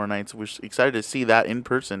excited for Horror Nights. We're excited to see that in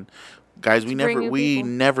person, guys. We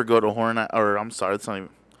never go to Horror Night. Or I'm sorry, it's not even.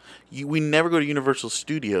 We never go to Universal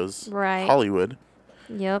Studios, Hollywood.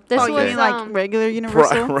 Yep. This was like regular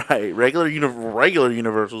Universal, right? Regular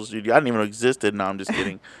Universal Studio. I didn't even know it existed. No, I'm just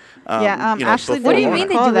kidding. Ashley, what do you mean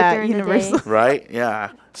they do that Universal? Right?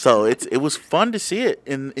 Yeah. So it was fun to see it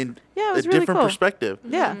in a different perspective.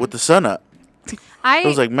 Yeah. With the sun up. I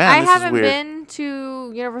was like, man, this is weird. I haven't been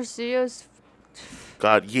to Universal Studios.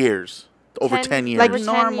 God, years. Over 10 years. Like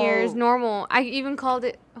normal. I even called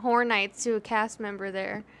it Horror Nights to a cast member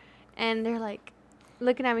there. And they're like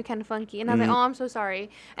looking at me kind of funky, and I'm like, "Oh, I'm so sorry."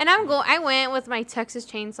 And I went with my Texas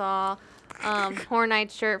Chainsaw Horror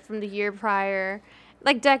Nights shirt from the year prior,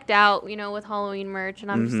 like decked out, you know, with Halloween merch.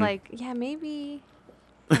 And I'm just like, "Yeah, maybe."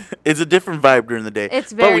 It's a different vibe during the day.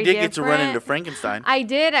 It's very But we did different. get to run into Frankenstein. I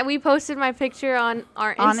did. We posted my picture on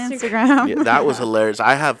our Instagram. Yeah, that was hilarious.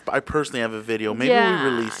 I personally have a video. Maybe we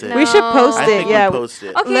release it. No. We should post it. I think we post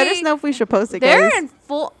it. Okay. Let us know if we should post it. They're guys. in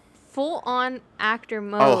full on actor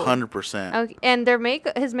mode. Oh, 100%. Okay, and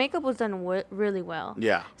his makeup was done really well.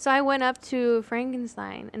 Yeah. So I went up to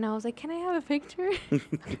Frankenstein and I was like, "Can I have a picture?"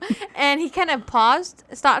 And he kind of paused,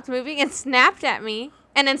 stopped moving, and snapped at me.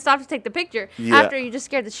 And then stopped to take the picture after you just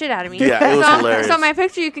scared the shit out of me. Yeah, it was hilarious. So my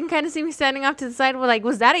picture, you can kind of see me standing off to the side. We're like,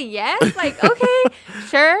 was that a yes? Like, okay,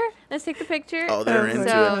 sure, let's take the picture. Oh, they're into it,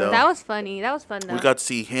 though. That was funny. That was fun, though. We got to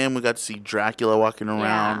see him. We got to see Dracula walking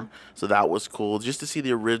around. Yeah. So that was cool. Just to see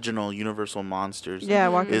the original Universal monsters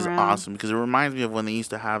walking is around. awesome. Because it reminds me of when they used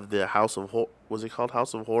to have the House of was it called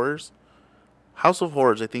House of Horrors? House of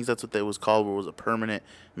Horrors, I think that's what it was called, where it was a permanent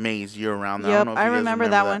maze year-round. Yep, I remember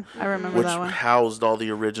that one. I remember that one. Which housed all the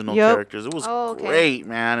original characters. It was great,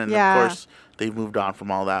 man. And, of course, they moved on from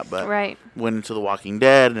all that, but went into The Walking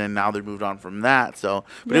Dead, and now they moved on from that. So,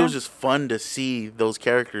 but it was just fun to see those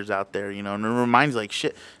characters out there, you know, and it reminds like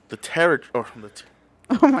shit. Oh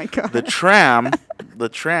my god. The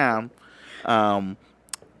tram,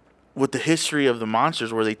 with the history of the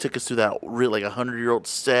monsters, where they took us through that like 100-year-old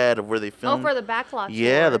set of where they filmed. Oh, for the backlot tour.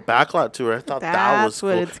 Yeah, the backlot tour. I thought that was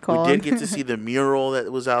what cool. It's called. We did get to see the mural that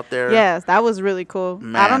was out there. Yes, that was really cool.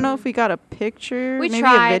 Man. I don't know if we got a picture, maybe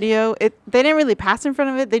tried. a video. They didn't really pass in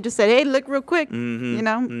front of it. They just said, "Hey, look real quick." Mm-hmm. You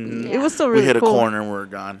know, Mm-hmm. it was still really cool. We hit a corner and we were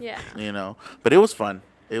gone. Yeah. You know, but it was fun.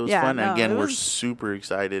 It was fun. No, Again, we're super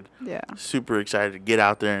excited. Yeah. Super excited to get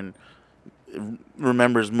out there and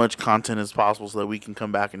remember as much content as possible so that we can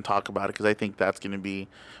come back and talk about it, because I think that's going to be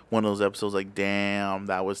one of those episodes like, damn,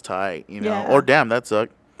 that was tight, you know, or damn, that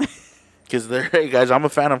sucked. Because hey guys, I'm a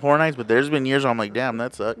fan of Horror Nights, but there's been years where I'm like, damn,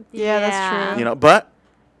 that sucked. Yeah, that's true. You know, but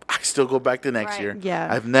I still go back to next year. Yeah,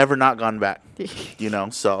 I've never not gone back. You know,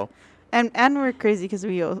 so. And we're crazy because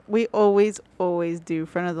we always do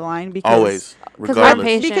front of the line because always,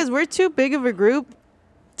 regardless. Because we're too big of a group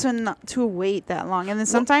to wait that long, and then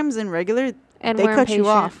sometimes in regular they cut you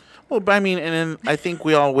off. Well, but I mean, and then I think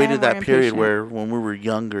we all waited that period where when we were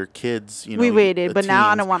younger kids, you know, we waited, but now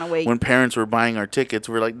I don't want to wait. When parents were buying our tickets,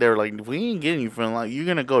 they were like, we ain't getting you from like, you're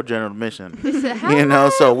gonna go general admission, you know.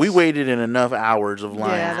 So we waited in enough hours of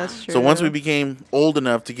line. Yeah, that's true. So once we became old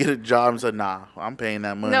enough to get a job, and said, nah, I'm paying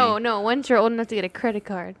that money. No, once you're old enough to get a credit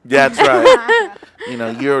card. That's right. You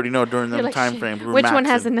know, you already know during them time frames. Which one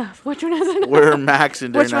has enough? Which one has enough? We're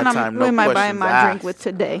maxing during that time. Who am I buying my drink with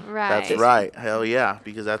today? Right. That's right. Hell yeah,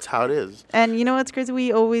 because that's how it is. And you know what's crazy?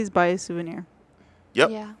 We always buy a souvenir.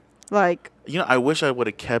 Yep. Yeah. Like, you know, I wish I would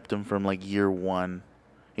have kept them from like year one.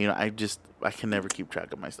 You know, I can never keep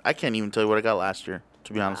track of my. I can't even tell you what I got last year,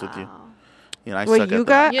 to be honest with you. You know, I suck you at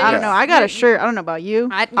got? that. I don't know. I got a shirt. I don't know about you.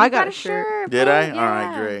 I got a shirt. Did I? Yeah. All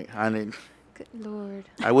right, great. I need. Good Lord.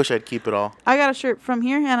 I wish I'd keep it all. I got a shirt from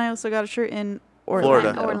here, and I also got a shirt in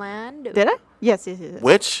Florida. Orlando. Did I? Yes.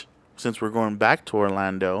 Which, since we're going back to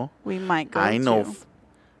Orlando, we might go. I know. To.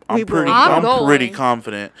 I'm pretty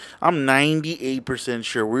confident. I'm 98%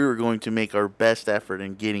 sure we were going to make our best effort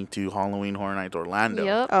in getting to Halloween Horror Nights Orlando.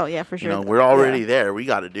 Yep. Oh yeah, for sure. You know, we're already there. We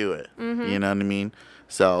got to do it. Mm-hmm. You know what I mean?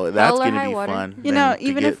 So that's going to be fun. You know,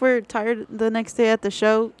 even if we're tired the next day at the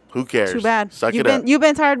show, who cares? Too bad. Suck it up. You've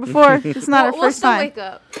been tired before. It's not our first time. Wake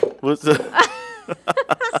up.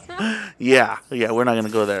 Yeah, we're not going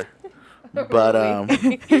to go there. But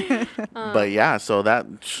but yeah, so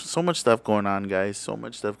much stuff going on, guys. So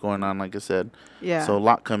much stuff going on, like I said. Yeah. So a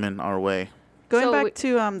lot coming our way. Going back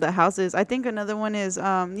to the houses, I think another one is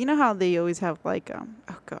you know how they always have like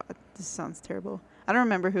oh god, this sounds terrible. I don't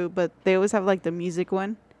remember who, but they always have like the music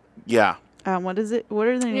one. Yeah. What is it? What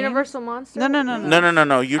are the Universal Monster?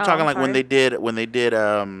 No. You're talking like when they did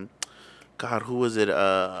God, who was it?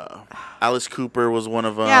 Alice Cooper was one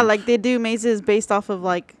of them. Yeah, like they do mazes based off of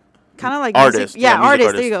like kind of like artists. Music. Yeah,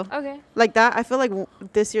 artists. There you go. Okay. Like that. I feel like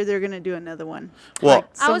this year they're gonna do another one. Well,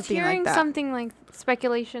 like I was hearing something like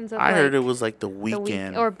speculations of. I heard it was like The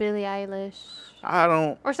Weeknd or Billie Eilish. I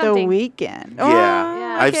don't. Or something. The Weeknd.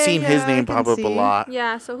 Yeah. I've seen his name pop up a lot.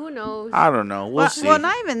 Yeah, so who knows? I don't know. We'll see. Well,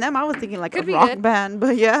 not even them. I was thinking like a rock band,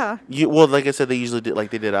 but yeah. Well, like I said, they usually did, like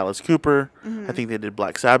they did Alice Cooper. Mm-hmm. I think they did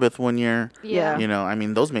Black Sabbath one year. Yeah. You know, I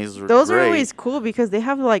mean, those mazes were Those great. are always cool because they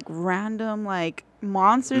have like random like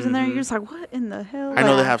monsters in there. You're just like, what in the hell? I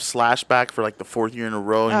know they have Slashback for like the 4th year in a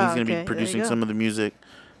row, and he's going to be producing some of the music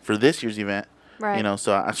for this year's event. Right. You know,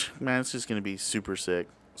 so man, it's just going to be super sick.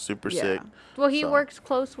 Super sick. Well, he works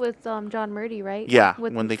close with John Murdy, right? Yeah,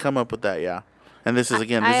 when they come up with that, yeah. And this is,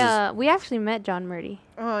 again, we actually met John Murdy.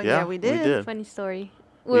 Oh, yeah, we did. Funny story.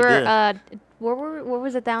 We were, where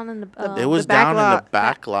was it down in the... it was down in the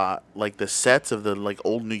back lot, like the sets of the like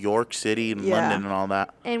old New York City and London and all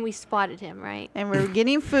that. And we spotted him, right? And we were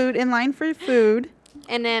getting food, in line for food.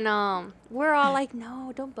 And then we're all like,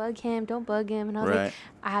 no, don't bug him. And I was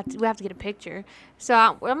like, we have to get a picture. So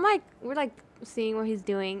I'm like, we're like seeing what he's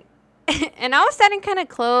doing. And I was standing kind of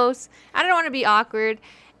close. I didn't want to be awkward.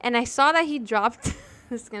 And I saw that he dropped,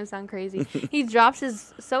 this is going to sound crazy. He dropped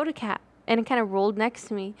his soda cap and it kind of rolled next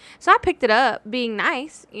to me. So I picked it up, being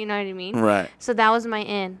nice, you know what I mean? Right. So that was my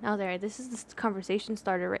in. I was like, this is the conversation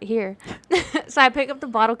starter right here. So I pick up the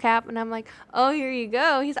bottle cap and I'm like, oh, here you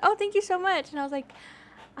go. He's, oh, thank you so much. And I was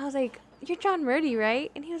like, you're John Murdy,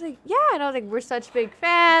 right? And he was like, yeah. And I was like, we're such big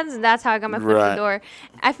fans. And that's how I got my foot in the door.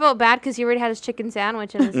 I felt bad because he already had his chicken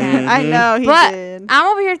sandwich in his hand. I know, he did.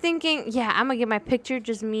 I'm over here thinking, yeah, I'm going to get my picture,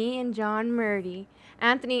 just me and John Murdy.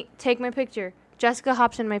 Anthony, take my picture. Jessica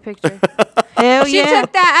hops in my picture. Hell she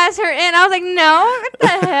took that as her in. I was like, no, what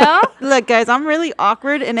the hell? Look, guys, I'm really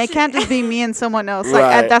awkward, and it can't just be me and someone else.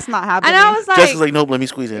 Like, that's not happening. And I was like... Jessica's like, nope, let me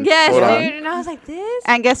squeeze in. Yes, dude. And I was like, this?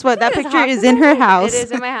 And guess what? That picture is in her house. It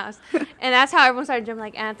is in my house. And that's how everyone started jumping.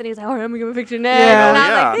 Like, Anthony's like, oh, I'm going to give a picture now. Yeah, and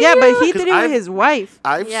I was like, yeah, but he did it with his wife.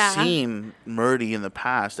 I've seen Murdy in the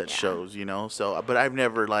past at shows, you know, so, but I've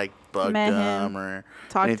never, like, bugged him or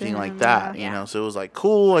anything like that, you know. So it was like,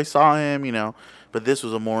 cool, I saw him, you know. But this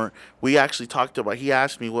was we actually talked about, he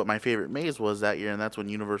asked me what my favorite maze was that year, and that's when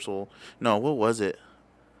what was it?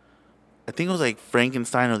 I think it was like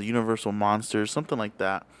Frankenstein or the Universal Monsters, something like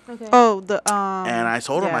that. Okay. Oh, and I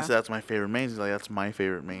told him, I said, that's my favorite maze. He's like, that's my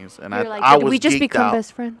favorite maze. And I was geeked we just become out.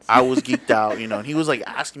 Best friends? I was geeked out, you know. And he was like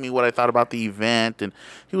asking me what I thought about the event, and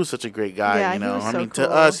he was such a great guy, you know. I mean, to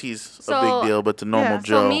us, he's a big deal, but to normal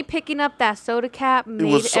Joe, so me picking up that soda cap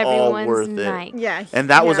made everyone's night. Yeah, and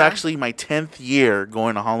that was actually my 10th year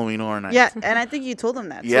going to Halloween Horror Nights. Yeah, and I think you told him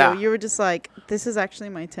that. Yeah, so you were just like, "This is actually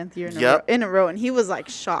my 10th year in a row," and he was like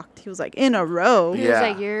shocked. He was like, "In a row?" He was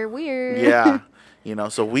like, "You're weird." Yeah. You know,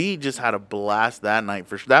 so we just had a blast that night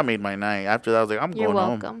for sure. That made my night. After that, I was like, I'm going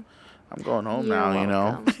home. I'm going home now, you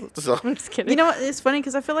know. So, I'm just kidding. You know what? It's funny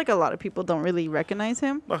because I feel like a lot of people don't really recognize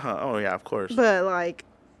him. Oh, yeah, of course. But, like,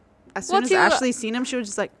 as soon as Ashley seen him, she was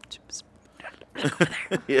just like...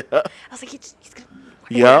 Yeah. I was like, he's going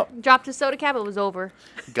to... Yep. Dropped his soda cap. It was over.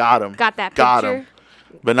 Got him. Got that picture. Got him.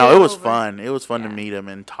 But no, it was fun. It was fun to meet him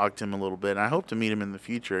and talk to him a little bit. And I hope to meet him in the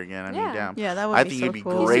future again. I mean, damn. Yeah, that would be so cool. I think it'd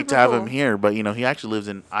be great to have him here. But, you know, he actually lives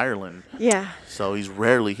in Ireland. Yeah. So he's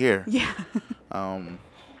rarely here. Yeah.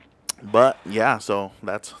 But, yeah, so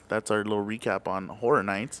that's our little recap on Horror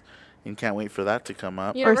Nights. And can't wait for that to come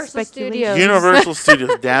up. Universal Studios. Universal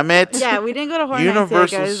Studios, damn it. Yeah, we didn't go to Horror Universal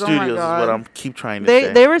Nights yet, guys. Studios is what I'm keep trying to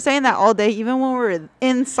say. They were saying that all day, even when we were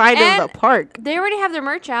inside of the park. They already have their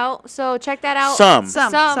merch out, so check that out.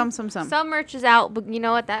 Some merch is out, but you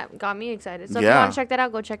know what? That got me excited. So if you want to check that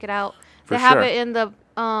out, go check it out. They have it in the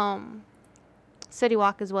City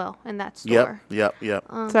Walk as well in that store. Yep.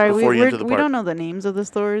 Sorry, we don't know the names of the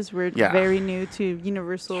stores. We're very new to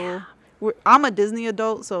Universal. Yeah. I'm a Disney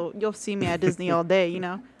adult, so you'll see me at Disney all day, you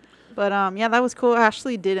know. But yeah, that was cool.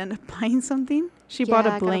 Ashley did end up buying something. She bought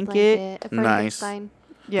a blanket. Nice.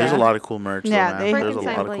 Yeah. There's a lot of cool merch. Yeah, there's a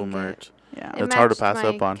lot of cool merch. Yeah, it's hard to pass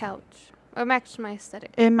up on. Couch. It matches my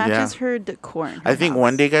aesthetic. It matches her decor. In her I think house.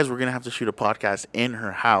 One day, guys, we're gonna have to shoot a podcast in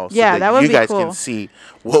her house. Yeah, so that would be cool. You guys can see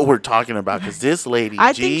what we're talking about because this lady,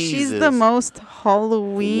 I think she's the most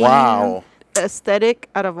Halloween aesthetic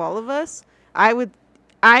out of all of us.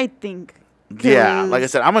 I think. Yeah, like I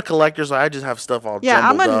said, I'm a collector, so I just have stuff all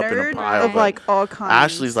jumbled up in a pile. Of like all kinds.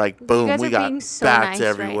 Ashley's like, boom, we got bats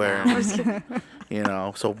everywhere. Right you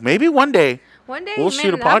know, so maybe one day we'll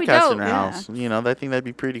shoot a podcast in her house. You know, I think that'd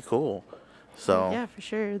be pretty cool. So yeah, for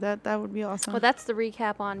sure. That would be awesome. Well, that's the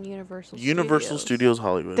recap on Universal Studios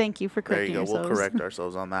Hollywood. Thank you for correcting yourselves. There you go. We'll correct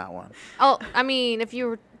ourselves on that one. Oh, I mean, if you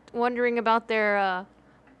were wondering about their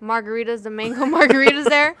margaritas, the mango margaritas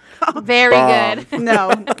there, very good. No,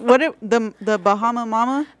 the Bahama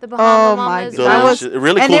Mama? The Bahama Mama is delicious. It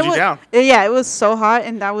really cooled you down. Yeah, it was so hot,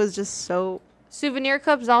 and that was just so... Souvenir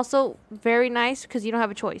cups also very nice because you don't have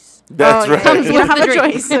a choice. That's right. You don't have a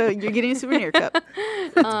choice, so you're getting a souvenir cup.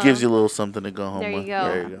 It gives you a little something to go home with.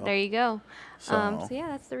 There you go. So yeah,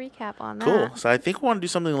 that's the recap on that. Cool. So I think we want to do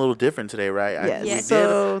something a little different today, right? Yes. We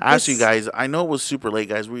did ask you guys. I know it was super late,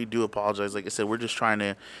 guys. We do apologize. Like I said, we're just trying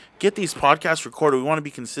to get these podcasts recorded. We want to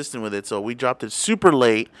be consistent with it, so we dropped it super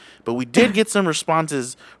late. But we did get some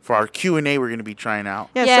responses for our Q&A we're going to be trying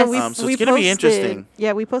out. Yeah, yes. So it's going to be interesting.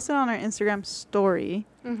 Yeah, we posted on our Instagram story.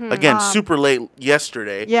 Mm-hmm. Again, super late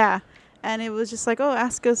yesterday. Yeah. And it was just like,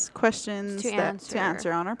 ask us questions to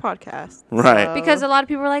answer on our podcast. Right. So. Because a lot of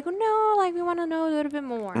people were like, no, like we want to know a little bit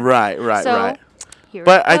more. Right.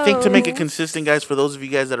 But I think to make it consistent, guys, for those of you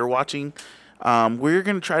guys that are watching, we're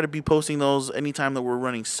going to try to be posting those anytime that we're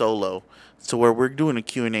running solo. So where we're doing a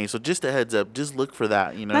Q&A. So just a heads up, just look for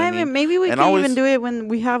that. You know what I mean? Maybe we can even do it when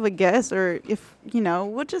we have a guest or if,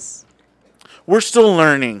 we'll just... We're still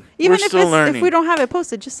learning. If we don't have it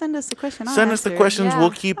posted, just send us the question. Send us the questions.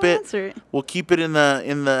 We'll keep it. We'll keep it in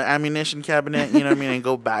the ammunition cabinet. You know what I mean, and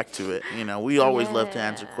go back to it. We always love to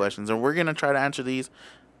answer questions, and we're gonna try to answer these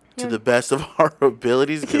to the best of our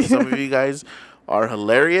abilities because some of you guys are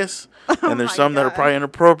hilarious, and there's some that are probably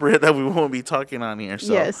inappropriate that we won't be talking on here.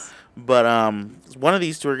 So, yes. But one of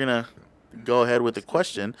these two are gonna go ahead with the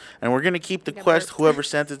question, and we're gonna keep the whoever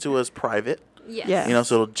sent it to us private. Yes.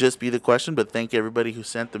 So it'll just be the question, but thank everybody who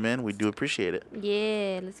sent them in. We do appreciate it.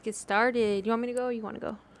 Yeah, let's get started. You want me to go or you want to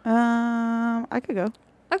go? I could go.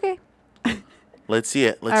 Okay. Let's see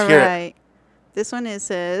it. Let's hear it. This one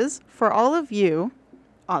says, for all of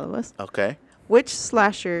us. Okay. Which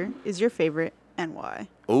slasher is your favorite and why?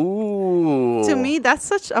 Ooh. To me, that's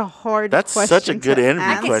such a hard question. That's such a good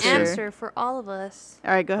interview question. I can answer for all of us.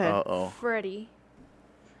 All right, go ahead. Uh-oh. Freddy.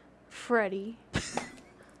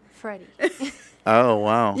 Oh,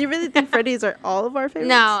 wow. You really think Freddy's are all of our favorites?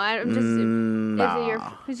 No, I'm just...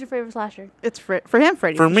 Nah. Who's your favorite slasher? It's for him,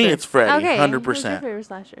 Freddy. For me, it's Freddy. Okay. 100%. Who's your favorite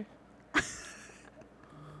slasher?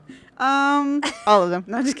 All of them.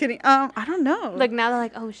 No, just kidding. I don't know. Like, now they're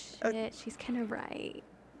like, oh, shit, she's kind of right.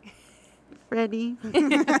 Freddy.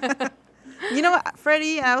 You know what?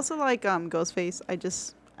 Freddy, I also like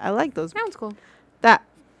Ghostface. I like those. Sounds cool. That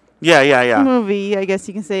Yeah. movie, I guess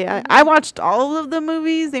you can say. I watched all of the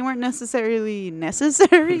movies. They weren't necessarily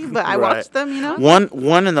necessary, but I watched them,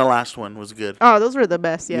 One and the last one was good. Oh, those were the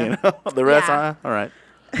best, yeah. The rest, all right.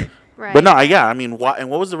 Right. But no, I mean, why? And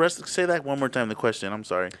what was the rest? Say that one more time, the question. I'm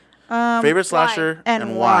sorry. Favorite slasher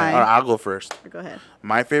and why? All right, I'll go first. Go ahead.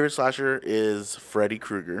 My favorite slasher is Freddy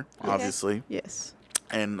Krueger, obviously. Yes.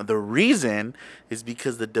 And the reason is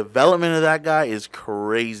because the development of that guy is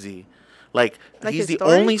crazy. Like he's the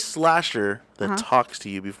only slasher that talks to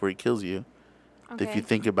you before he kills you. Okay. If you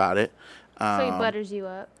think about it. So he butters you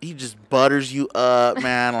up. He just butters you up,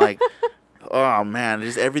 man. Like, oh, man.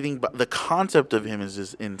 Just everything. But the concept of him is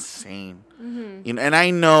just insane. Mm-hmm. And I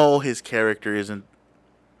know his character isn't.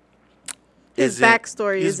 His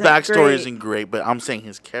backstory isn't great, but I'm saying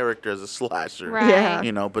his character as a slasher. Right.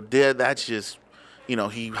 Yeah. But that's just, how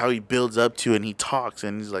he builds up to it and he talks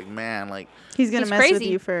and he's like, man, like. He's going to mess crazy with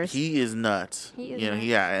you first. He is nuts.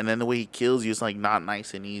 Yeah. And then the way he kills you, it's like not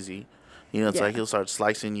nice and easy. It's like he'll start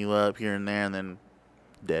slicing you up here and there and then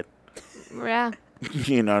dead. Yeah.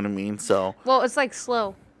 You know what I mean? So. Well, it's like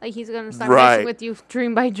slow. Like he's going to start messing with you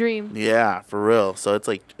dream by dream. Yeah, for real. So it's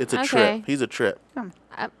like, it's a trip. He's a trip.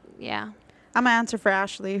 Yeah. I'm going to answer for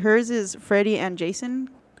Ashley. Hers is Freddy and Jason.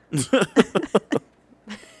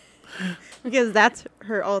 Because that's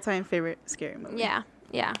her all-time favorite scary movie.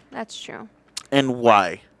 Yeah, that's true. And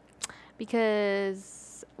why?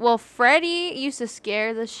 Because, well, Freddy used to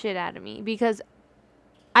scare the shit out of me because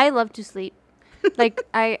I love to sleep. Like,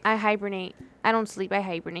 I hibernate. I don't sleep. I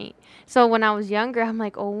hibernate. So when I was younger, I'm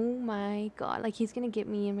like, oh, my God. Like, he's going to get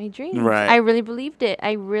me in my dreams. Right. I really believed it.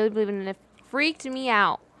 I really believed it. And it freaked me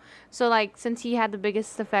out. So, like, since he had the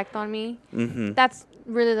biggest effect on me, that's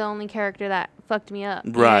really the only character that fucked me up.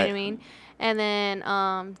 You know what I mean? And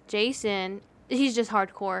then Jason, he's just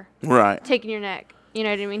hardcore. Right. Taking your neck. You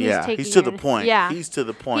know what I mean? Yeah, he's to the point. Yeah. He's to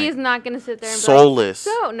the point. He's not going to sit there and soulless. be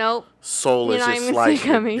like, so, nope. Soulless is like,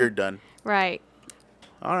 you're done. Right.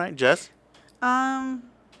 All right, Jess.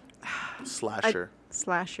 Slasher.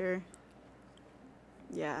 Slasher.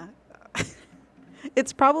 Yeah.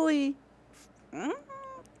 It's probably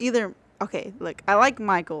either... Okay, look, I like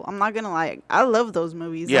Michael. I'm not going to lie. I love those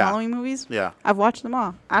movies. Yeah. The Halloween movies. Yeah. I've watched them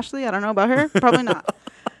all. Ashley, I don't know about her. Probably not.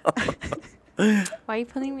 Why are you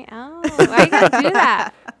pulling me out? Why you gotta do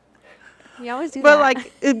that? You always do that. But,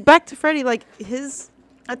 like, back to Freddy, like,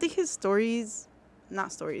 I think his stories...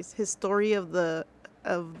 Not stories. His story of the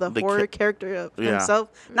horror character of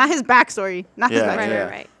himself. Not his backstory. Not his backstory.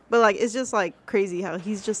 Right. But, like, it's just, like, crazy how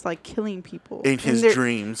he's just, like, killing people. In his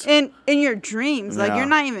dreams. In your dreams. Like, you're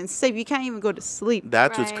not even safe. You can't even go to sleep.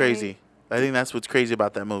 That's what's crazy. I think that's what's crazy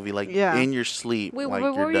about that movie. Like, in your sleep. Wait, like,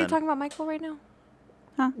 what were you talking about Michael right now?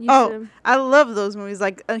 Huh? I love those movies.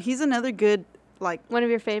 Like, he's another good, like... One of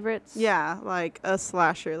your favorites? Yeah, like, a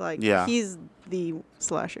slasher. Like, he's the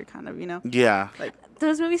slasher kind of, you know? Yeah. Like,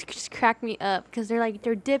 those movies just crack me up because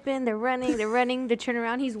they're dipping, they're running, they turn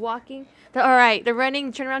around, he's walking. They're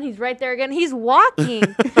running, turn around, he's right there again. He's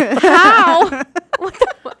walking. How? What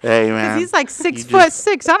the fuck? Hey, man. He's like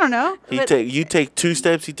 6'6". I don't know. You take 2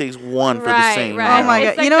 steps, he takes 1 for the same. Right. Oh my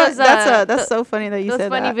God! Like, you know what? That's so funny that you said that.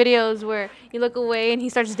 Those funny videos where you look away and he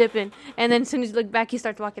starts dipping, and then as soon as you look back, he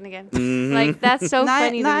starts walking again. Mm-hmm. Like that's so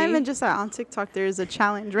funny. Not even just that. On TikTok, there is a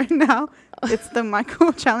challenge right now. It's the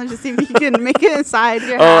Michael challenge to see if you can make it inside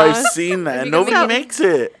your house. I've seen that. Nobody makes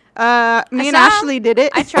it. Me and Ashley did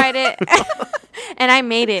it. I tried it, and I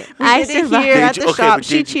made it. I did it here at the shop.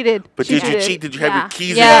 She cheated. But did you cheat? Did you have your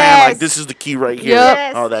keys in your hand? Like, this is the key right here.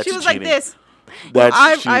 Yes. Oh, that's cheating. She was like this.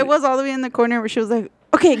 That's I was all the way in the corner where she was like,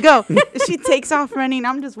 okay, go. She takes off running.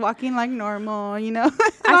 I'm just walking like normal, you know.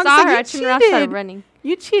 I saw her. I turned around, started running.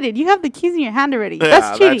 You cheated. You have the keys in your hand already. Yeah,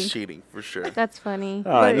 that's cheating. That's cheating for sure. That's funny.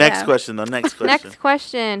 All right, next question, though. Next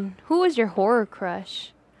question. Who was your horror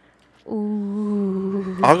crush?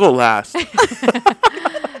 Ooh. I'll go last.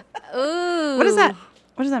 Ooh. What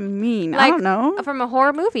does that mean? Like, I don't know. From a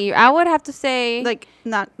horror movie, I would have to say, like,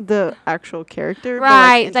 not the actual character,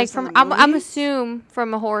 right? But like from I'm assume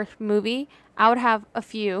from a horror movie, I would have a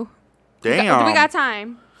few. Damn. Do we got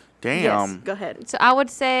time? Damn. Yes, go ahead. So I would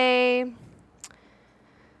say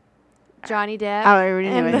Johnny Depp. I already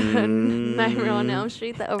knew it. The Nightmare on Elm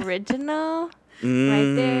Street, the original,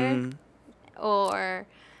 right there, or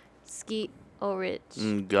Skeet Ulrich.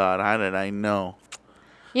 God, how did I know?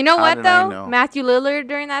 You know what though? Matthew Lillard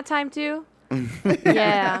during that time too.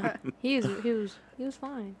 Yeah, he was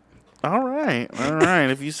fine. All right,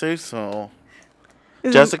 if you say so.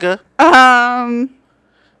 Jessica?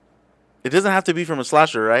 It doesn't have to be from a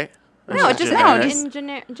slasher, right? No, it just in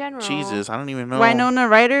general. Jesus, I don't even know. Winona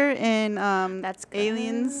Ryder in that's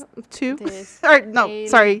Aliens 2. Or no,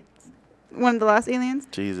 sorry. One of the last Aliens.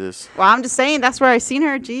 Jesus. Well, I'm just saying that's where I seen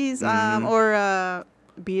her. Jeez. Or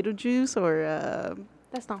Beetlejuice or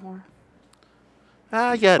that's not horror.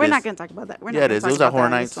 Yeah, we're not going to talk about that. It is. It was at Horror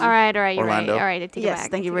Nights. All right. You're right. All right, I take it back. Yes,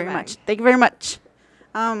 thank you very much. Thank you very much.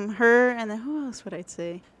 Her, and then who else would I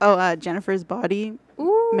say? Oh, Jennifer's Body.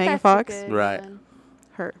 Ooh, Megan Fox. Right. One.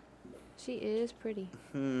 Her. She is pretty.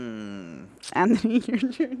 Anthony, your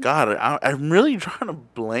turn. God, I'm really trying to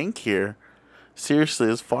blank here. Seriously,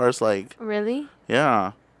 as far as like. Really?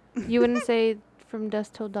 Yeah. You wouldn't say From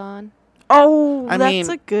Dusk Till Dawn? Oh, that's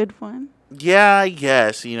a good one. Yeah, I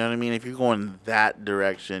guess. You know what I mean? If you're going that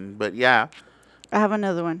direction. But yeah. I have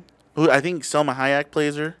another one. Who I think Selma Hayek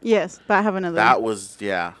plays her. Yes, but I have another one. That was,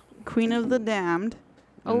 yeah. Queen of the Damned.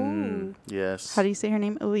 Oh. Yes. How do you say her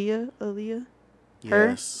name? Aaliyah?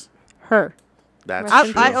 Yes. Her. That's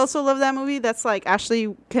I also love that movie. That's like,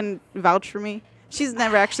 Ashley can vouch for me. She's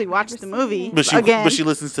never actually watched the movie. But she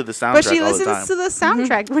listens to the soundtrack. But she all the time. listens to the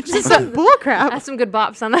soundtrack, which is some bullcrap. That's some good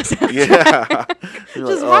bops on that soundtrack. Yeah.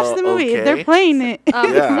 Just watch the movie. Okay. They're playing it.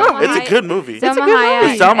 Yeah, it's a good movie. It's a good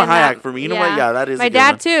movie. It's Salma Hayek for me. You know what? Yeah, that is. My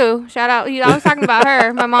dad too. Shout out. I was talking about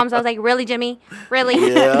her. My mom's. I was like, really, Jimmy? Really?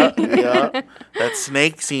 Yeah, yeah. That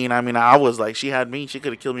snake scene. I mean, I was like, she had me. She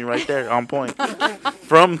could have killed me right there, on point,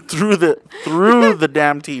 through the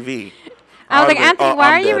damn TV. I was like, Anthony,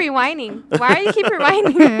 why are you rewinding? Why are you keep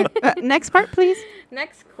rewinding? Next part, please.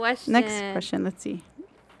 Next question. Let's see.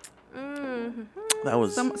 Mm-hmm. That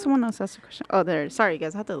was someone else asked a question. Oh, there. Sorry,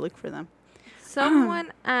 guys. I have to look for them.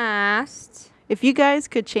 Someone asked, if you guys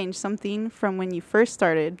could change something from when you first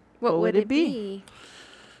started, what would it be?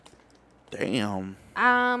 Damn.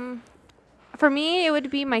 For me, it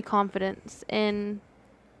would be my confidence in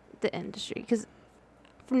the industry. Because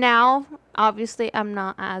now, obviously, I'm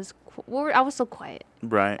not as... I was so quiet.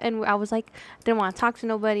 Right. And I was like, didn't want to talk to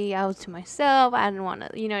nobody. I was to myself. I didn't want to,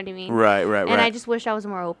 you know what I mean? Right. And I just wish I was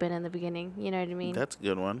more open in the beginning. You know what I mean? That's a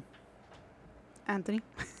good one. Anthony?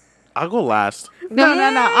 I'll go last. No.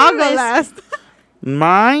 I'll go last.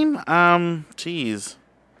 Mine? Geez.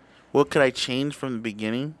 What could I change from the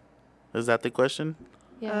beginning? Is that the question?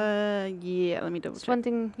 Yeah. Yeah, let me double check. One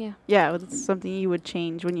thing, yeah. Yeah, it's something you would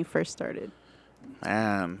change when you first started.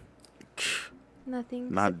 Man.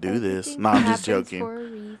 Nothing. Not do this. No, I'm just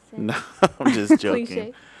joking. No, I'm just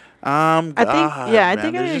joking. I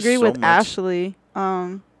think I agree with Ashley.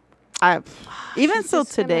 I even still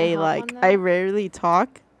today, like I rarely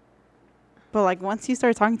talk, but like once you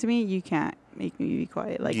start talking to me, you can't make me be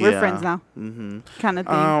quiet. Like we're friends now, kind of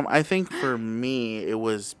thing. I think for me it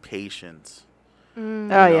was patience.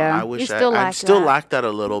 Yeah, I wish I still lack that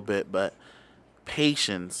a little bit, but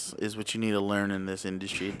patience is what you need to learn in this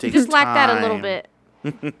industry. It takes just time. lack that a little bit.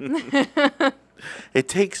 It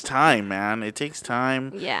takes time, man. It takes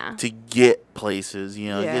time to get places,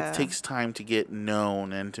 It takes time to get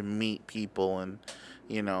known and to meet people and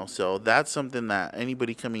so that's something that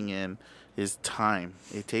anybody coming in is time.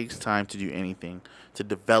 It takes time to do anything, to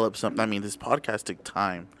develop something. I mean, this podcast took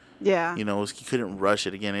time. Yeah. You couldn't rush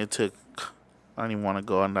it again. It took, I don't even want to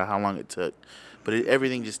go into how long it took, but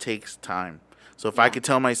everything just takes time. So if I could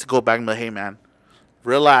tell myself, go back and be like, hey, man,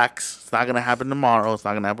 relax. It's not going to happen tomorrow. It's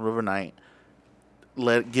not going to happen overnight.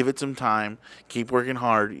 Give it some time. Keep working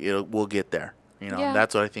hard. We'll get there.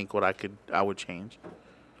 That's what I think I would change.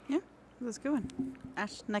 Yeah, that's a good one.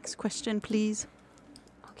 Ash, next question, please.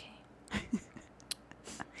 Okay.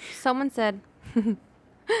 Someone said,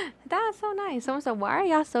 that's so nice. Someone said, why are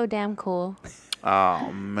y'all so damn cool?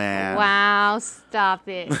 Oh, man. Wow, stop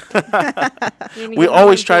it. We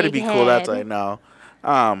always try to be cool. That's what I know.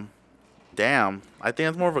 Damn. I think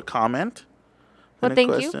that's more of a comment. Well,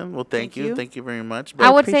 thank you. Well, thank you. Thank you very much. I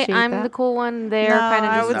would say I'm the cool one. They're kind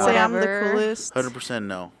of I would say I'm the coolest. 100%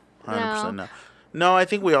 no. 100% no. No, I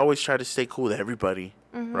think we always try to stay cool with everybody,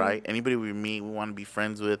 right? Anybody we meet, we want to be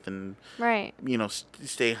friends with and,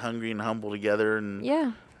 stay hungry and humble together. And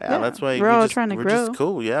yeah, that's why we're all trying to grow. We're just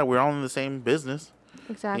cool. Yeah, we're all in the same business.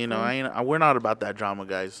 Exactly. We're not about that drama,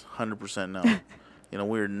 guys. 100% no.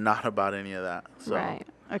 We're not about any of that. So. Right.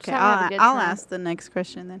 Okay, I'll ask the next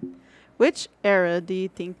question then. Which era do you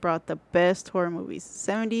think brought the best horror movies?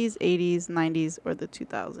 70s, 80s, 90s, or the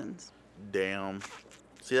 2000s? Damn.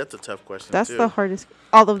 See, that's a tough question, That's the hardest.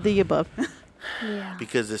 All of the above. Yeah.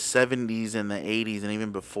 Because the 70s and the 80s and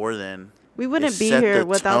even before then, we wouldn't be here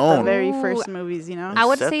without the very first movies, I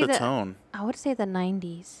would say the tone. I would say the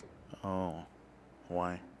 90s. Oh.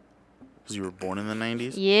 Why? Because you were born in the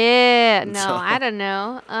 90s? Yeah. No, I don't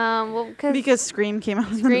know. Because Scream came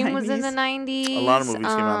out in the 90s. Scream was in the 90s. A lot of movies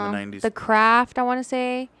came out in the 90s. The Craft, I want to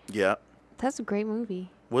say. Yeah. That's a great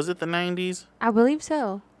movie. Was it the 90s? I believe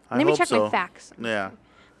so. Let me check my facts. Yeah.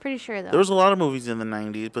 Pretty sure, though. There was a lot of movies in the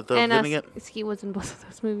 90s, but then again... Ski was in both of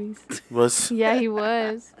those movies. Was? Yeah, he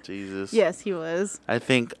was. Jesus. Yes, he was. I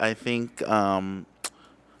think a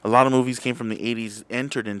lot of movies came from the 80s,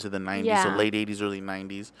 entered into the 90s, so late 80s, early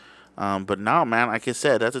 90s. But now, man, like I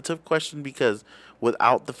said, that's a tough question because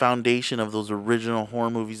without the foundation of those original horror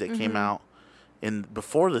movies that came out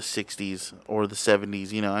before the 60s or the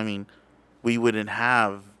 70s, we wouldn't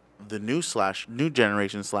have the new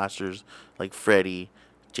generation slashers like Freddy,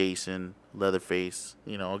 Jason, Leatherface.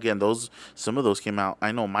 Again, some of those came out.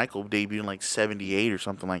 I know Michael debuted in like 78 or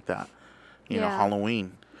something like that.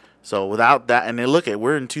 Halloween. So without that, and then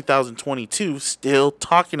we're in 2022 still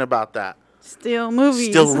talking about that. Still movies.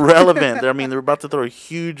 Still relevant. They're about to throw a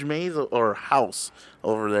huge maze or house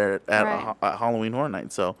over there at Halloween Horror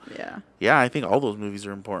Night. So, yeah, I think all those movies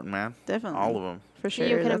are important, man. Definitely. All of them. For sure.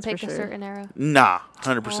 You couldn't pick a certain era. Nah,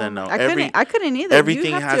 100% no. I couldn't either.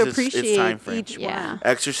 Everything you have has to appreciate its time frame. each one.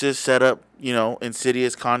 Exorcist, Setup,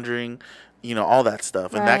 Insidious, Conjuring, all that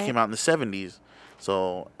stuff, and that came out in the 70s.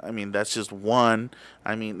 So I mean, that's just one.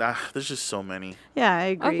 I mean, there's just so many. Yeah, I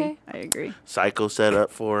agree. Okay. I agree. Psycho set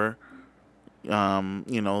up for, some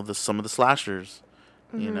of the slashers.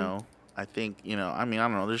 Mm-hmm. I think I mean, I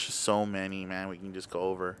don't know. There's just so many, man. We can just go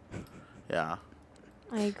over. Yeah.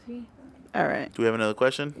 I agree. All right. Do we have another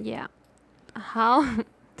question? Yeah. How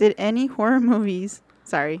did any horror movies?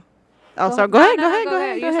 Sorry. Oh, sorry. Go ahead.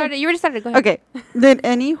 You already started. Go ahead. Okay. Did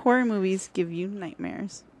any horror movies give you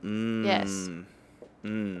nightmares? Yes.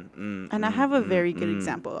 And I have a very good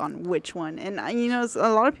example on which one. And, a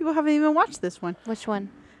lot of people haven't even watched this one. Which one?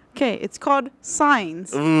 Okay, it's called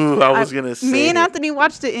Signs. Ooh, I was going to say. Me and Anthony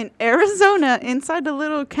watched it in Arizona inside a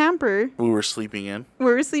little camper. We were sleeping in.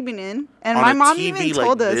 And on my mom TV even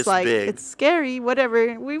told us, big. it's scary,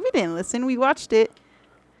 whatever. We didn't listen. We watched it.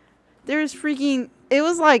 It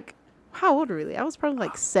was like, how old were they? I was probably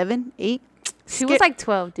like 7, 8. She was like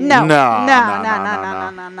 12, dude. No. No.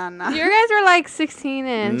 You guys were like 16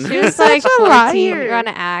 and she was like 14. You're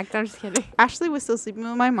gonna act. I'm just kidding. Ashley was still sleeping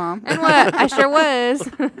with my mom. And what? I sure was.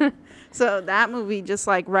 So that movie, just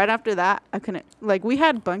like right after that, I couldn't. Like we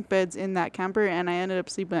had bunk beds in that camper, and I ended up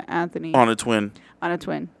sleeping with Anthony on a twin.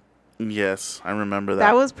 Yes, I remember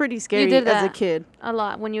that. That was pretty scary as a kid. A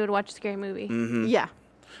lot when you would watch a scary movie. Mm-hmm. Yeah.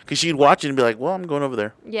 Because she'd watch it and be like, well, I'm going over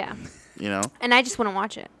there. Yeah. And I just wouldn't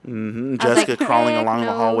watch it. Mm-hmm. Jessica crawling along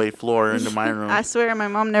the hallway floor into my room. I swear my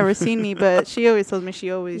mom never seen me, but she always tells me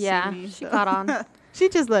she always seen me. She caught on. She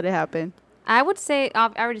just let it happen. I would say,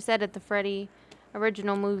 I already said it, the Freddy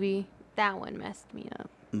original movie, that one messed me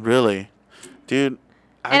up. Really? Dude.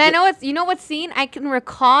 I know what scene? I can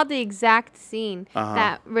recall the exact scene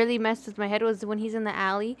that really messed with my head was when he's in the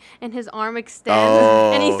alley and his arm extends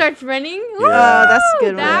and he starts running. Yeah. Oh, that's a good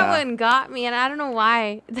one. That one got me, and I don't know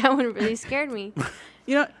why. That one really scared me.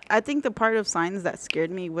 I think the part of Signs that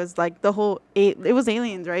scared me was like the whole, it was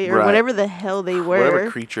aliens, right? Or whatever the hell they were.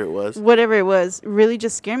 Whatever creature it was. Whatever it was, really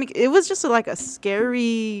just scared me. It was just like a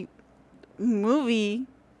scary movie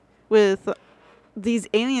with these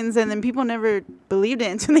aliens, and then people never believed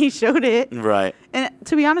it until they showed it. Right. And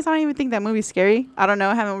to be honest, I don't even think that movie's scary. I don't know.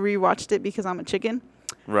 I haven't rewatched it because I'm a chicken.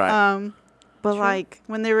 Right. But like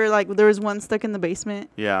when they were like, there was one stuck in the basement.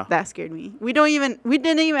 Yeah. That scared me. We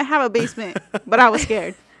didn't even have a basement, but I was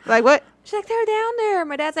scared. Like what? She's like, they're down there.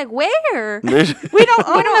 My dad's like, where? We don't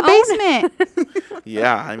own a basement.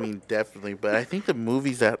 Yeah, I mean, definitely. But I think the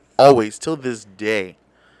movies that always, till this day,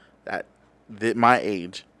 that my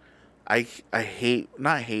age, I hate,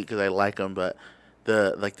 not hate because I like them, but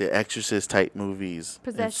the Exorcist type movies.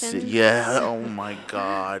 Possession. Yeah. Oh my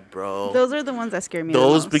God, bro. Those are the ones that scare me.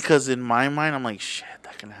 Those, because in my mind, I'm like, shit,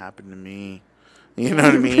 that can happen to me. You know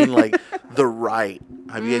what I mean? Like The Right.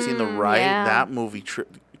 Have you guys seen The Right? Yeah. That movie.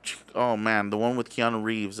 Oh man, the one with Keanu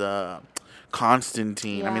Reeves.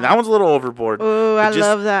 Constantine. Yeah. I mean, that one's a little overboard. Oh, I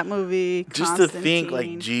love that movie. Just to think,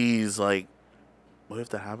 like, geez, like, what if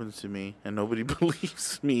that happens to me and nobody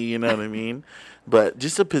believes me? You know what I mean? But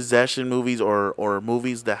just the possession movies or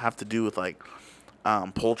movies that have to do with like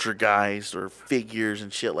poltergeist or figures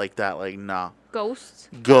and shit like that. Like, nah. Ghosts.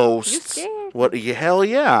 You scared? What? Hell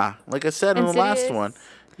yeah! Like I said in the last Insidious.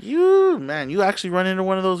 one, you actually run into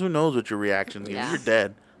one of those. Who knows what your reaction is? Yeah. You're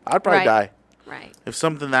dead. I'd probably die Right. if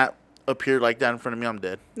something that appeared like that in front of me. I'm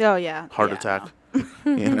dead. Oh yeah. Heart attack.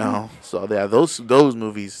 So yeah, those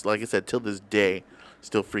movies, like I said, till this day,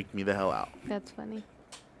 still freak me the hell out. That's funny.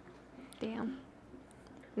 Damn.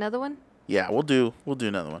 Another one? Yeah, we'll do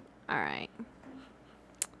another one. All right.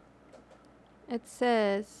 It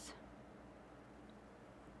says,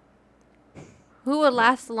 who would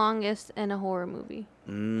last the longest in a horror movie?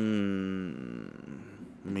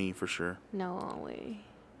 Me for sure. No way.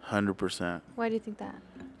 100%. Why do you think that?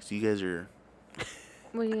 So you guys are.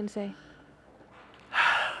 What are you gonna say?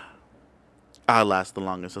 I last the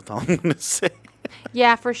longest. That's all I'm gonna say.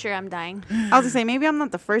 Yeah, for sure. I'm dying. I was gonna say maybe I'm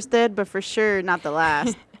not the first dead, but for sure not the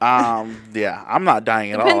last. Yeah, I'm not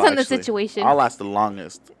dying at all. Depends on the actually. situation. I'll last the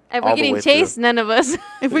longest. If we're getting chased, none of us.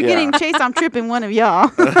 If we're getting chased, I'm tripping one of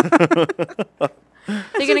y'all.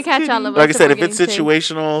 They're gonna catch all of us. Like I said, if we're it's getting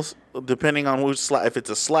chased. situational, depending on who's if it's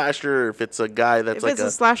a slasher, or if it's a guy that's If like it's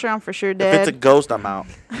a slasher, I'm for sure if dead. it's a ghost, I'm out.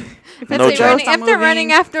 If No they're chance. running, if they're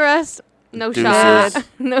running after us, no Deuces. shot.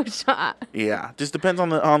 No shot. Yeah, just depends on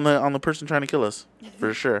the person trying to kill us,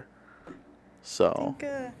 for sure. So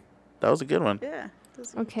that was a good one. Yeah.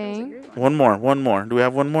 Okay. One more. Do we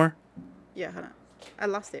have one more? Yeah, hold on. I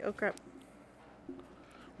lost it. Oh crap.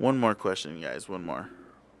 One more question, guys. One more.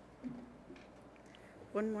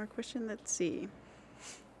 one more question. Let's see.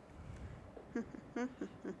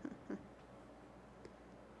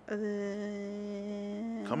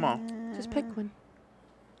 Come on. Just pick one.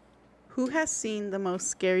 Who has seen the most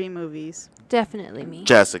scary movies? Definitely me.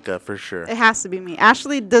 Jessica, for sure. It has to be me.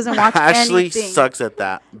 Ashley doesn't watch Ashley anything. sucks at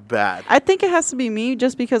that bad. I think it has to be me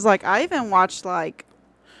just because, like, I even watched, like...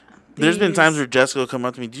 There's been times where Jessica will come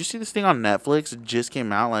up to me, "Do you see this thing on Netflix? It just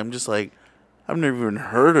came out." Like, I'm just like, I've never even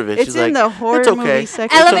heard of it. It's She's in like, the horror it's okay. movie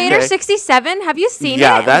section. Elevator okay. 67. Have you seen it?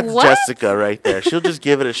 Yeah, that's What? Jessica right there. She'll just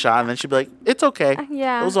give it a shot, and then she'll be like, "It's okay.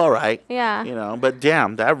 Yeah. It was all right." Yeah. You know, but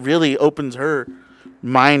damn, that really opens her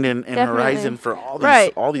mind and horizon for all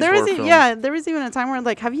these horror films. Yeah, there was even a time where,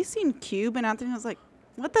 like, have you seen Cube? And Anthony was like,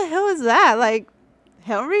 what the hell is that? Like,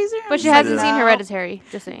 Hellraiser? But she hasn't seen Hereditary,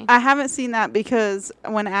 just saying. I haven't seen that because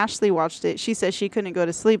when Ashley watched it, she said she couldn't go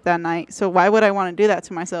to sleep that night. So why would I want to do that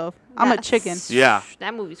to myself? I'm a chicken. Yeah.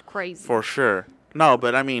 That movie's crazy. For sure. No,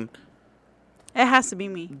 but I mean... It has to be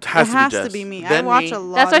me. It has to be me. Then I watch a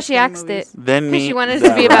lot That's why of she asked movies. it. Then me. She wanted it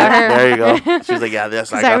to be about her. There you go. She was like, yeah,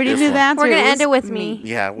 this, I got already this did one. the answer. We're going to end it with me.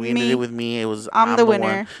 Yeah, we ended it with me. It was I'm the winner.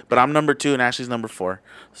 one. But I'm number 2 and Ashley's number 4.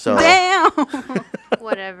 So Damn.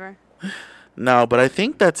 Whatever. No, but I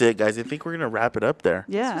think that's it, guys. I think we're going to wrap it up there.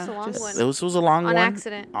 Yeah. This was a long one. This was a long one.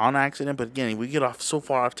 On accident. But again, we get off so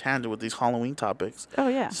far off tangent with these Halloween topics. Oh,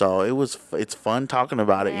 yeah. So it's fun talking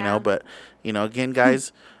about it, you know. But, you know, again,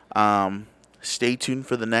 guys, stay tuned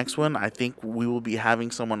for the next one. I think we will be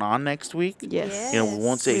having someone on next week. Yes. You know, we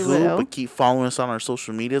won't say who, but keep following us on our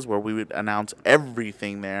social medias where we would announce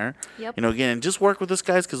everything there. Yep. You know, again, and just work with us,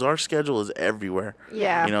 guys, because our schedule is everywhere.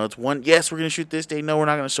 Yeah. You know, it's one, yes, we're going to shoot this day. No, we're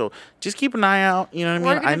not going to show. Just keep an eye out. You know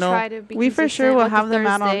what I mean? I know. Try to be we for sure will have them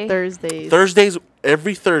out on Thursdays.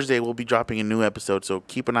 Every Thursday, we'll be dropping a new episode, so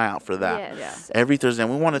keep an eye out for that. Yes. Every Thursday.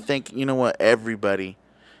 And we want to thank, you know what, everybody.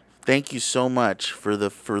 Thank you so much for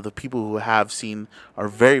the people who have seen our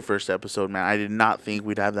very first episode, man. I did not think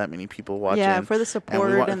we'd have that many people watching. Yeah, for the support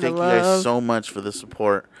and we want to thank you guys so much for the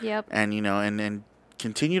support. Yep. And, you know, and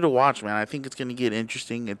continue to watch, man. I think it's going to get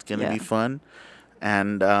interesting. It's going to be fun.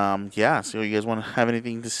 And, so you guys want to have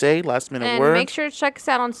anything to say? Last minute word? And make sure to check us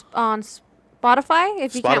out on Spotify.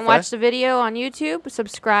 If you can't watch the video on YouTube,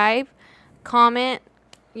 subscribe, comment.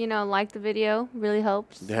 You know, like the video. Really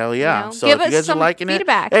helps. Hell yeah. You know? So if you guys are liking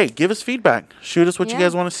feedback. it, hey, give us feedback. Shoot us what you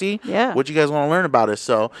guys want to see. Yeah. What you guys want to learn about us.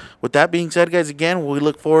 So with that being said, guys, again, we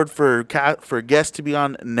look forward for guests to be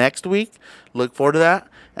on next week. Look forward to that.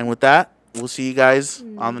 And with that, we'll see you guys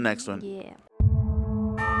on the next one. Yeah.